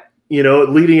that,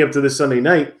 leading up to the Sunday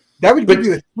night. That would give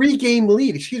you a 3-game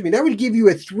lead. Excuse me. That would give you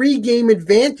a 3-game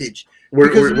advantage.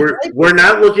 We're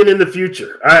not looking in the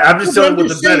future. I'm just telling you what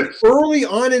the better. Early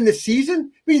on in the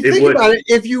season, think about it.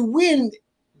 If you win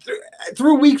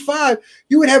through week 5,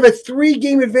 you would have a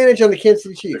 3-game advantage on the Kansas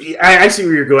City Chiefs. I see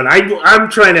where you're going. I'm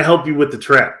trying to help you with the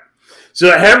trap. So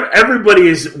everybody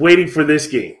is waiting for this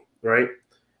game, right?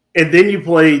 And then you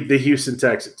play the Houston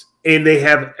Texans, and they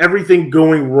have everything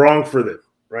going wrong for them,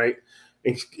 right?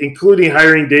 Including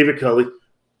hiring David Culley.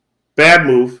 Bad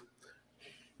move.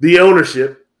 The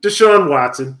ownership. Deshaun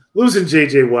Watson. Losing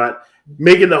J.J. Watt.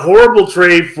 Making the horrible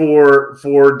trade for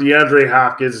DeAndre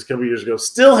Hopkins a couple years ago.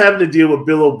 Still having to deal with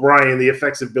Bill O'Brien, the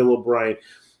effects of Bill O'Brien.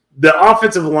 The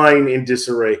offensive line in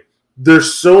disarray.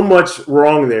 There's so much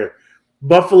wrong there.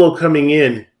 Buffalo coming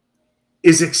in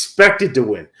is expected to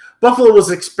win. Buffalo was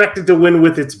expected to win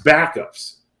with its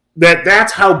backups.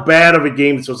 That's how bad of a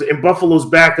game it's supposed to be. And Buffalo's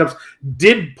backups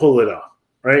did pull it off,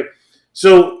 right?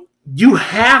 So you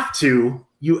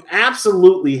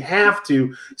absolutely have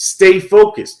to stay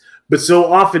focused. But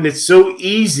so often it's so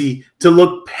easy to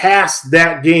look past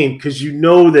that game because you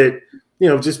know that,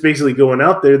 just basically going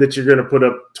out there that you're going to put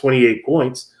up 28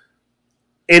 points.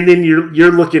 And then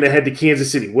you're looking ahead to Kansas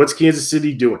City. What's Kansas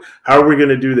City doing? How are we going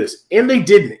to do this? And they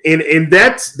didn't. And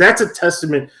that's a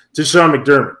testament to Sean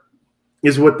McDermott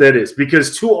is what that is.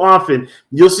 Because too often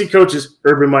you'll see coaches,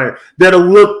 Urban Meyer, that'll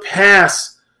look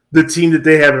past the team that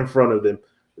they have in front of them.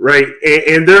 Right,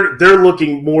 and they're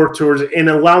looking more towards and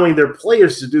allowing their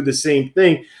players to do the same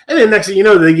thing, and then next thing you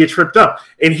know, they get tripped up.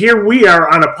 And here we are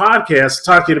on a podcast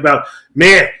talking about,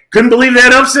 man, couldn't believe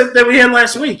that upset that we had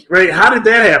last week. Right? How did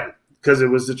that happen? Because it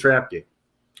was the trap game.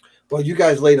 Well, you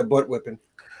guys laid a butt whipping.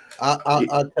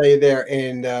 I'll tell you there,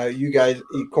 and you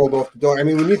called off the door. I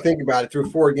mean, when you think about it, through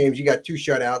 4 games, you got 2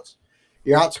 shutouts.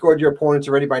 You outscored your opponents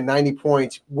already by 90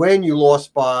 points. When you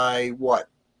lost by what?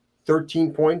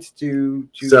 13 points to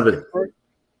 7. Pittsburgh?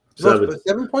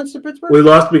 7 points to Pittsburgh? We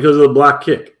lost because of the block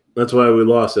kick. That's why we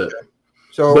lost it. Okay.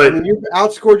 So you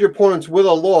outscored your opponents with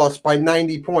a loss by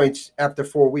 90 points after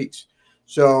 4 weeks.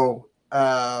 So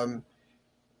the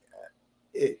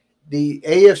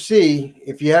AFC,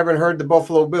 if you haven't heard the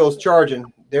Buffalo Bills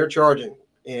charging, they're charging.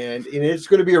 And it's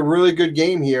going to be a really good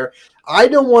game here. I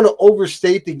don't want to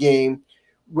overstate the game,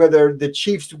 whether the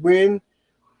Chiefs win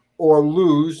or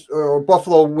lose, or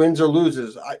Buffalo wins or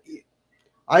loses.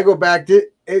 I go back to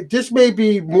this may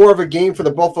be more of a game for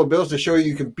the Buffalo Bills to show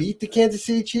you can beat the Kansas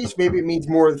City Chiefs. Maybe it means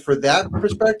more for that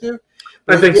perspective.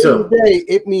 But I think so. At the end of the day,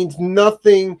 it means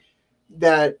nothing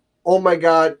that, oh my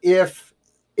God, if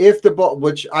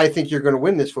which I think you're going to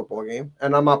win this football game,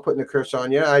 and I'm not putting a curse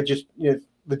on you. I just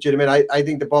legitimate. I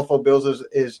think the Buffalo Bills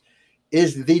is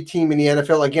the team in the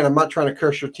NFL. Again, I'm not trying to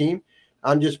curse your team.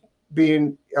 I'm just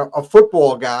being a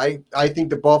football guy. I think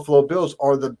the Buffalo Bills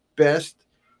are the best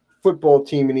football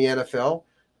team in the NFL.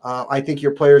 I think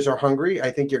your players are hungry.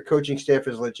 I think your coaching staff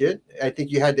is legit. I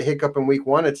think you had the hiccup in week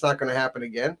 1. It's not going to happen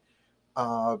again.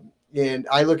 And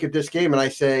I look at this game and I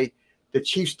say the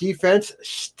Chiefs defense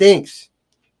stinks.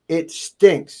 It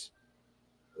stinks.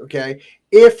 Okay.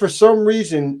 If for some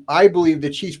reason I believe the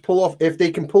Chiefs if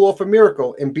they can pull off a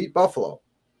miracle and beat Buffalo,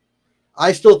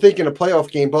 I still think in a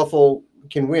playoff game, Buffalo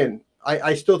can win.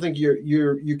 I still think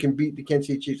you can beat the Kansas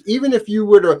City Chiefs. Even if you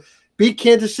were to beat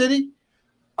Kansas City,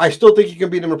 I still think you can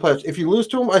beat them in the playoffs. If you lose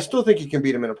to them, I still think you can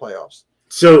beat them in the playoffs.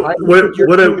 So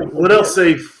what I'll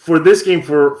say for this game,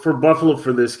 for Buffalo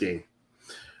for this game,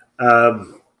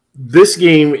 this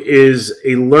game is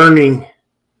a learning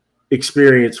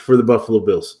experience for the Buffalo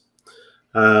Bills.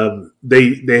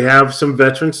 They have some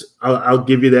veterans, I'll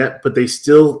give you that, but they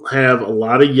still have a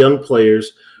lot of young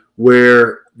players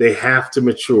where they have to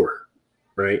mature,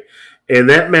 right? And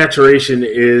that maturation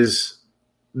is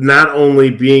not only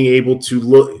being able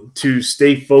to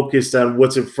stay focused on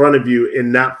what's in front of you and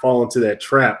not fall into that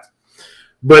trap,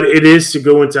 but it is to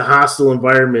go into hostile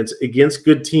environments against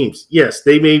good teams. Yes,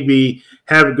 they may be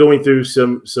going through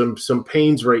some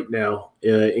pains right now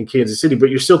in Kansas City, but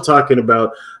you're still talking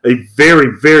about a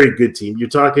very, very good team. You're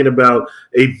talking about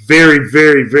a very,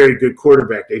 very, very good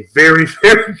quarterback, a very,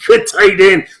 very good tight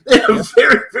end, and a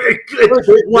very, very good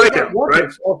wideout, right?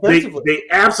 They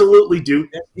absolutely do.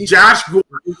 Josh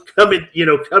Gordon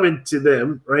coming to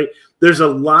them, right? There's a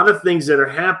lot of things that are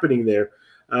happening there,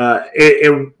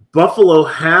 and Buffalo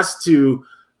has to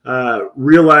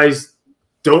realize,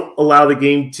 don't allow the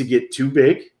game to get too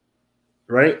big,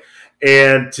 right?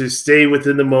 And to stay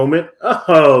within the moment.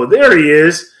 Oh, there he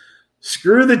is.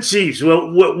 Screw the Chiefs.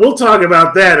 Well, we'll talk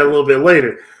about that a little bit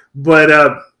later. But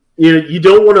you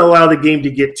don't want to allow the game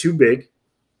to get too big,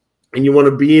 and you want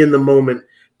to be in the moment,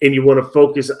 and you want to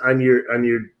focus on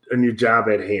your job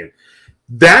at hand.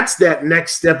 That's that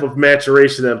next step of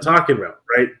maturation that I'm talking about,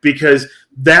 right? Because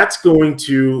that's going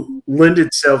to lend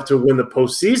itself to when the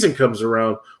postseason comes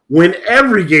around, when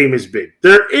every game is big.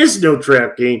 There is no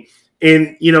trap game.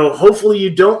 And, hopefully you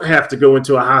don't have to go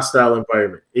into a hostile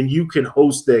environment and you can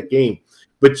host that game.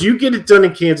 But you get it done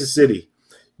in Kansas City,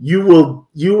 you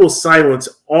will silence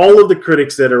all of the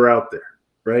critics that are out there,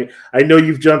 right? I know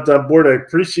you've jumped on board. I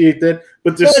appreciate that.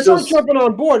 But there's still jumping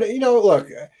on board. Look.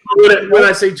 When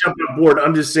I say jump on board,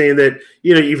 I'm just saying that,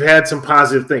 you've had some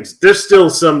positive things. There's still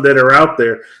some that are out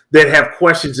there that have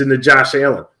questions in the Josh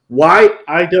Allen. Why?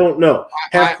 I don't know.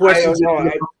 Have questions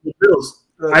in the Bills.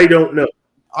 I don't know.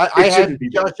 I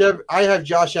have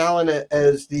Josh Allen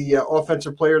as the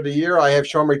offensive player of the year. I have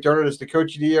Sean McDermott as the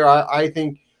coach of the year. I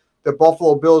think the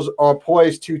Buffalo Bills are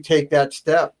poised to take that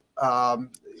step.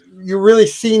 You're really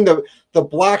seeing the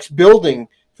blocks building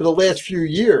for the last few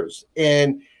years,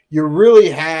 and you really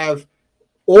have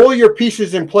all your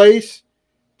pieces in place.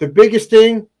 The biggest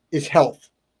thing is health.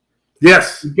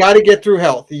 Yes. You got to get through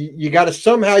health. You got to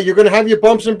somehow, you're going to have your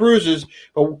bumps and bruises,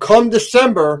 but come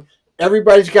December,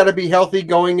 everybody's got to be healthy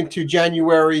going into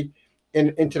January and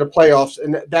into the playoffs.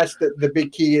 And that's the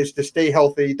big key, is to stay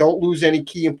healthy. Don't lose any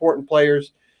key important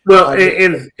players. Well,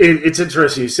 and it's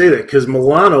interesting you say that, because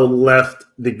Milano left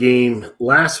the game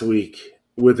last week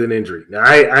with an injury. Now,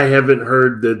 I haven't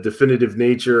heard the definitive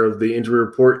nature of the injury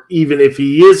report, even if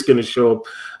he is going to show up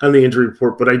on the injury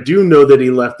report, but I do know that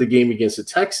he left the game against the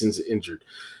Texans injured.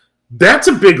 That's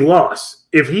a big loss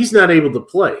if he's not able to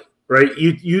play, right?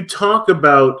 You talk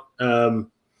about,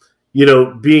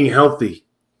 being healthy.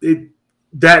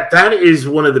 That is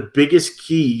one of the biggest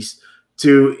keys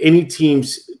to any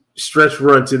team's stretch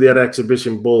run to that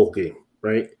exhibition bowl game,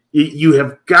 right? You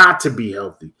have got to be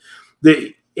healthy.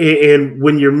 And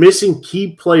when you're missing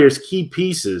key players, key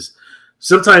pieces,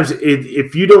 sometimes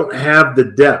if you don't have the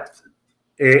depth,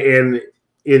 and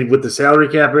with the salary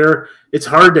cap era, it's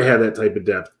hard to have that type of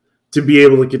depth to be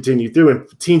able to continue through.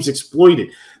 And teams exploit it.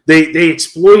 They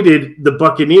exploited the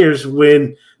Buccaneers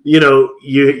when you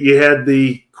had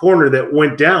the corner that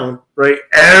went down, right?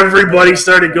 Everybody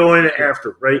started going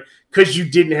after, right? Because you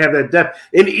didn't have that depth.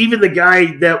 And even the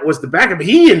guy that was the backup,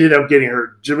 he ended up getting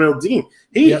hurt. Jamel Dean,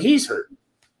 he's hurt.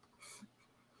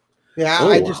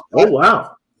 Yeah,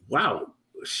 Wow,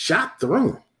 shot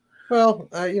thrown. Well,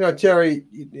 Terry,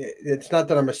 it's not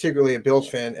that I'm secretly a Bills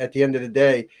fan. At the end of the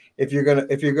day, if you're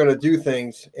gonna do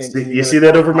things, and you see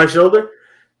that over my shoulder,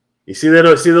 you see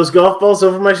those golf balls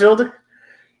over my shoulder.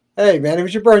 Hey, man, it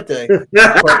was your birthday.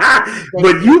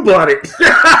 but you bought it.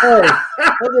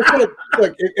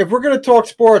 Look, if we're gonna talk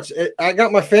sports, I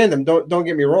got my fandom. Don't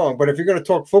get me wrong, but if you're gonna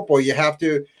talk football, you have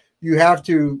to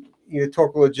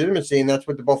talk legitimacy, and that's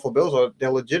what the Buffalo Bills are.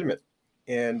 They're legitimate.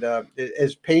 And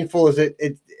as painful as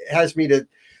it has me to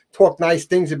talk nice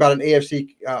things about an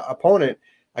AFC opponent,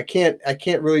 I can't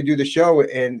really do the show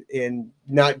and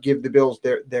not give the Bills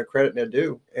their credit and their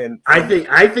due. And I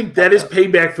think that is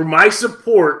payback for my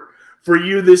support for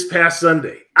you this past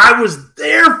Sunday. I was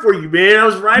there for you, man. I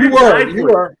was riding.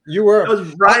 You were. I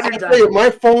was riding. I tell you,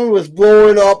 my phone was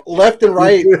blowing up left and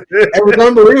right. It was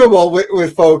unbelievable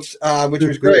with folks, which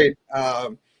was great.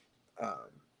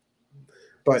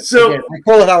 But again, I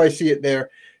call it how I see it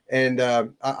there, and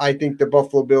I think the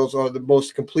Buffalo Bills are the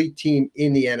most complete team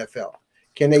in the NFL.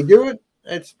 Can they do it?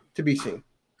 It's to be seen.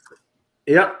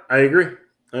 Yeah, I agree.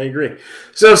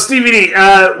 So, Stevie D,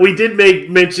 we did make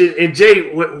mention, and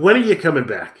Jay, when are you coming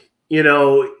back?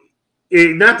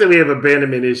 Not that we have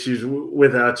abandonment issues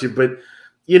without you, but,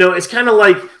 it's kind of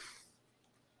like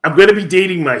I'm going to be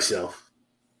dating myself.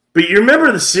 But you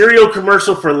remember the cereal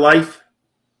commercial for Life?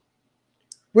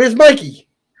 Where's Mikey?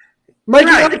 Mikey,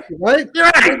 right?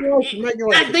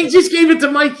 Mikey. They just gave it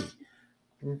to Mikey.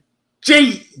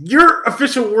 Jay, your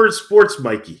official word sports,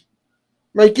 Mikey.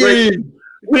 Mikey. Right?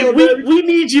 We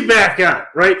need you back on,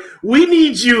 right? We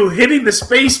need you hitting the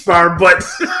space bar, but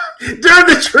during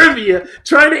the trivia,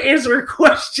 trying to answer a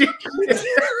question.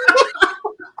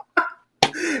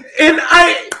 And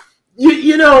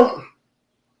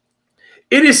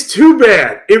it is too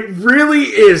bad. It really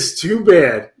is too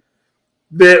bad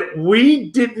that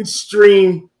we didn't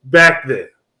stream back then.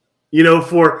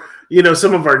 For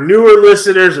some of our newer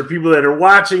listeners or people that are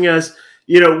watching us,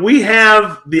 we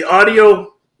have the audio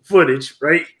footage,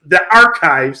 right? The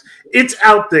archives, it's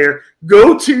out there.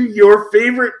 Go to your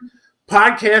favorite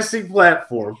podcasting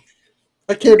platform.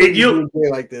 I can't believe you're doing Jay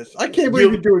like this. I can't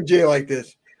believe you're doing Jay like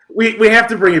this. We have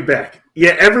to bring it back.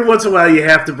 Yeah, every once in a while you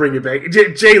have to bring it back.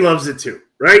 Jay loves it too,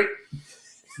 right?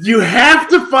 You have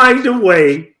to find a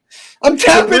way. I'm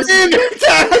tapping in.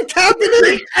 I'm tapping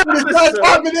in. It's not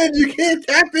tapping in. You can't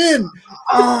tap in.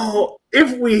 Oh,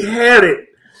 if we had it.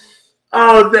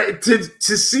 Oh,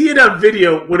 to see it on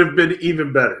video would have been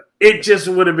even better. It just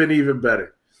would have been even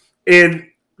better. And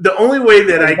the only way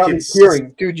that I can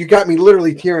tearing, dude, you got me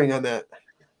literally tearing on that.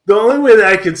 The only way that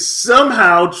I could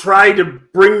somehow try to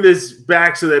bring this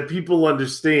back so that people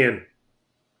understand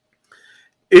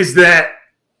is that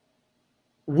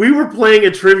we were playing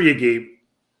a trivia game.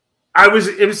 I was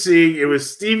emceeing. It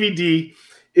was Stevie D,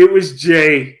 it was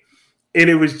Jay, and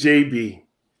it was JB.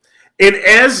 And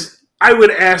as I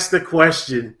would ask the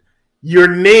question, your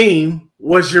name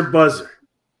was your buzzer.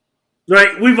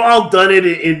 Right? We've all done it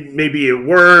in maybe at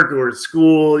work or at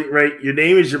school, right? Your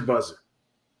name is your buzzer.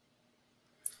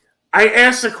 I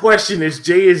asked the question as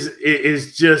Jay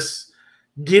is just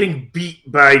getting beat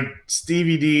by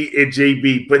Stevie D and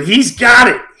JB, but he's got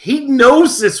it. He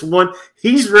knows this one.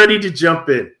 He's ready to jump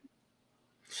in.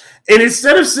 And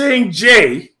instead of saying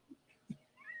Jay,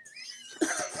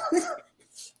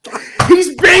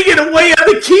 banging away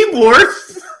on the keyboard,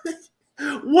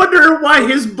 wondering why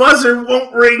his buzzer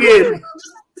won't ring in.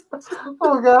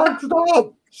 Oh, God,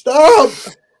 stop.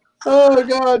 Oh,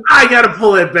 God. I got to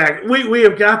pull it back. We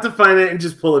have got to find it and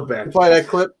just pull it back. Find that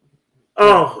clip.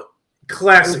 Oh,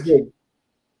 classic.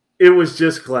 It was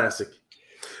just classic.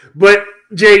 But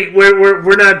Jay,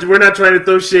 we're not trying to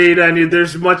throw shade on you.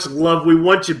 There's much love. We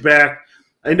want you back.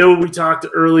 I know we talked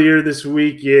earlier this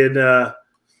week, and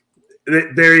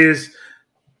there is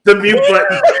the mute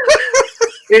button.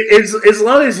 As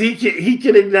long as he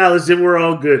can acknowledge that we're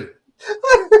all good.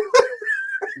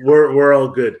 We're all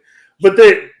good. But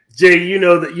Jay, you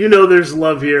know there's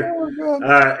love here,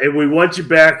 and we want you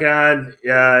back on.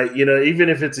 Even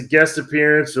if it's a guest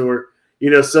appearance or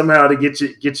somehow to get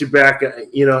you back,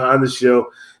 on the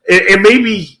show. And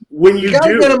maybe when you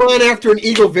gotta get him on after an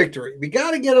Eagle victory. We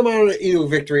got to get him on an Eagle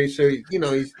victory, so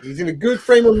he's in a good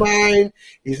frame of mind.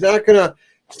 He's not gonna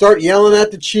start yelling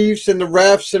at the Chiefs and the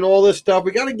refs and all this stuff.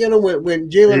 We got to get him when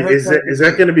Jalen Hurts. Is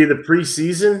that going to be the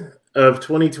preseason of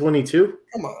 2022?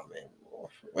 Come on, man.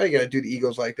 Why you got to do the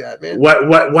Eagles like that, man?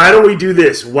 Why don't we do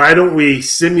this? Why don't we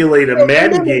simulate a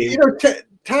Madden game?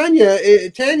 Tanya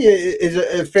is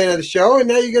a fan of the show, and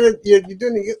now you're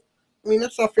doing the. I mean,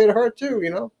 that's not fair to her too,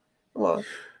 Come on.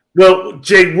 Well,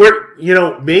 Jay,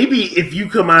 maybe if you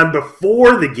come on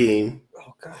before the game,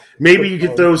 maybe you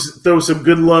can throw some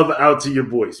good love out to your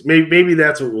boys. Maybe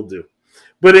that's what we'll do.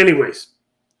 But anyways,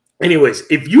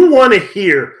 if you want to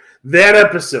hear that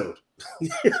episode,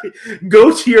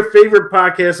 go to your favorite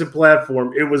podcasting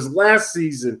platform. It was last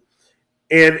season,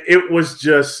 and it was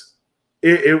just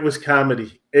it was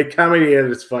comedy. Comedy at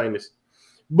its finest.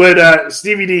 But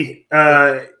Stevie D,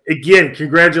 again,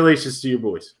 congratulations to your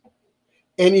boys.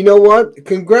 And you know what? I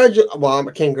can't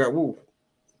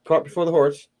caught before the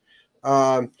horse.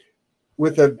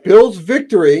 With a Bills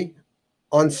victory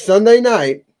on Sunday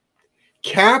night,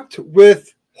 capped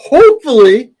with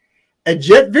hopefully a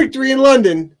Jet victory in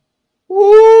London.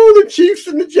 Oh, the Chiefs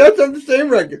and the Jets have the same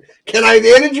record. Can I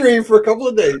dare to dream for a couple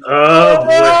of days? Oh,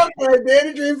 boy. Can I dare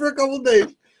to dream for a couple of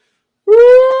days?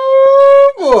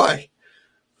 Oh, boy.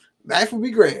 That would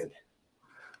be grand.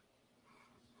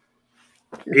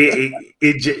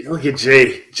 Look at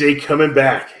Jay. Jay coming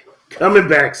back,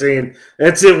 saying,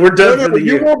 that's it, we're done for the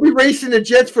year. You won't be racing the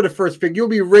Jets for the first pick. You'll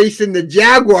be racing the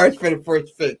Jaguars for the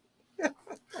first pick.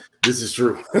 This is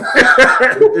true.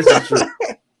 This is true.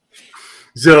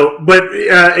 So, but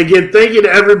again, thank you to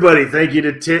everybody. Thank you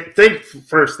to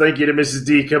thank you to Mrs.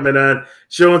 D coming on,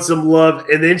 showing some love,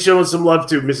 and then showing some love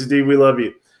to Mrs. D. We love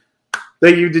you.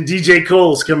 Thank you to DJ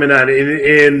Coles coming on,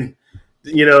 and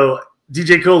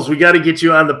DJ Coles, we got to get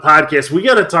you on the podcast. We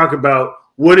got to talk about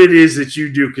what it is that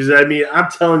you do, because I'm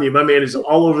telling you, my man is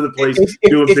all over the place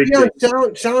doing big things.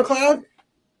 On SoundCloud?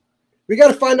 We got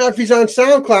to find out if he's on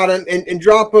SoundCloud and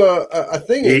drop a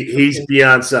thing. He's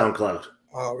beyond SoundCloud.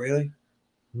 Oh, really?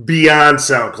 Beyond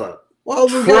SoundCloud. Well,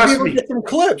 we got to be able to get some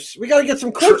clips. We got to get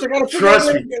some clips. I got to figure out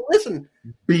how to listen.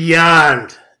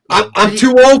 Beyond. I'm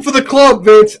too old for the club,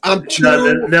 Vince. I'm too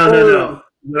old. No.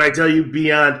 When I tell you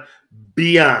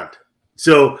beyond.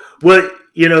 So what?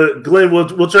 Glenn,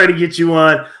 we'll try to get you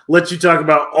on, let you talk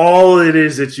about all it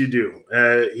is that you do.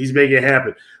 He's making it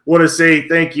happen. Want to say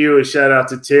thank you and shout out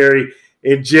to Terry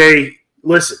and Jay.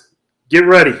 Listen, get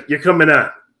ready. You're coming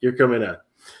on.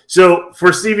 So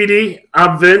for Stevie D,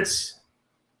 I'm Vince.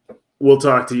 We'll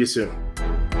talk to you soon.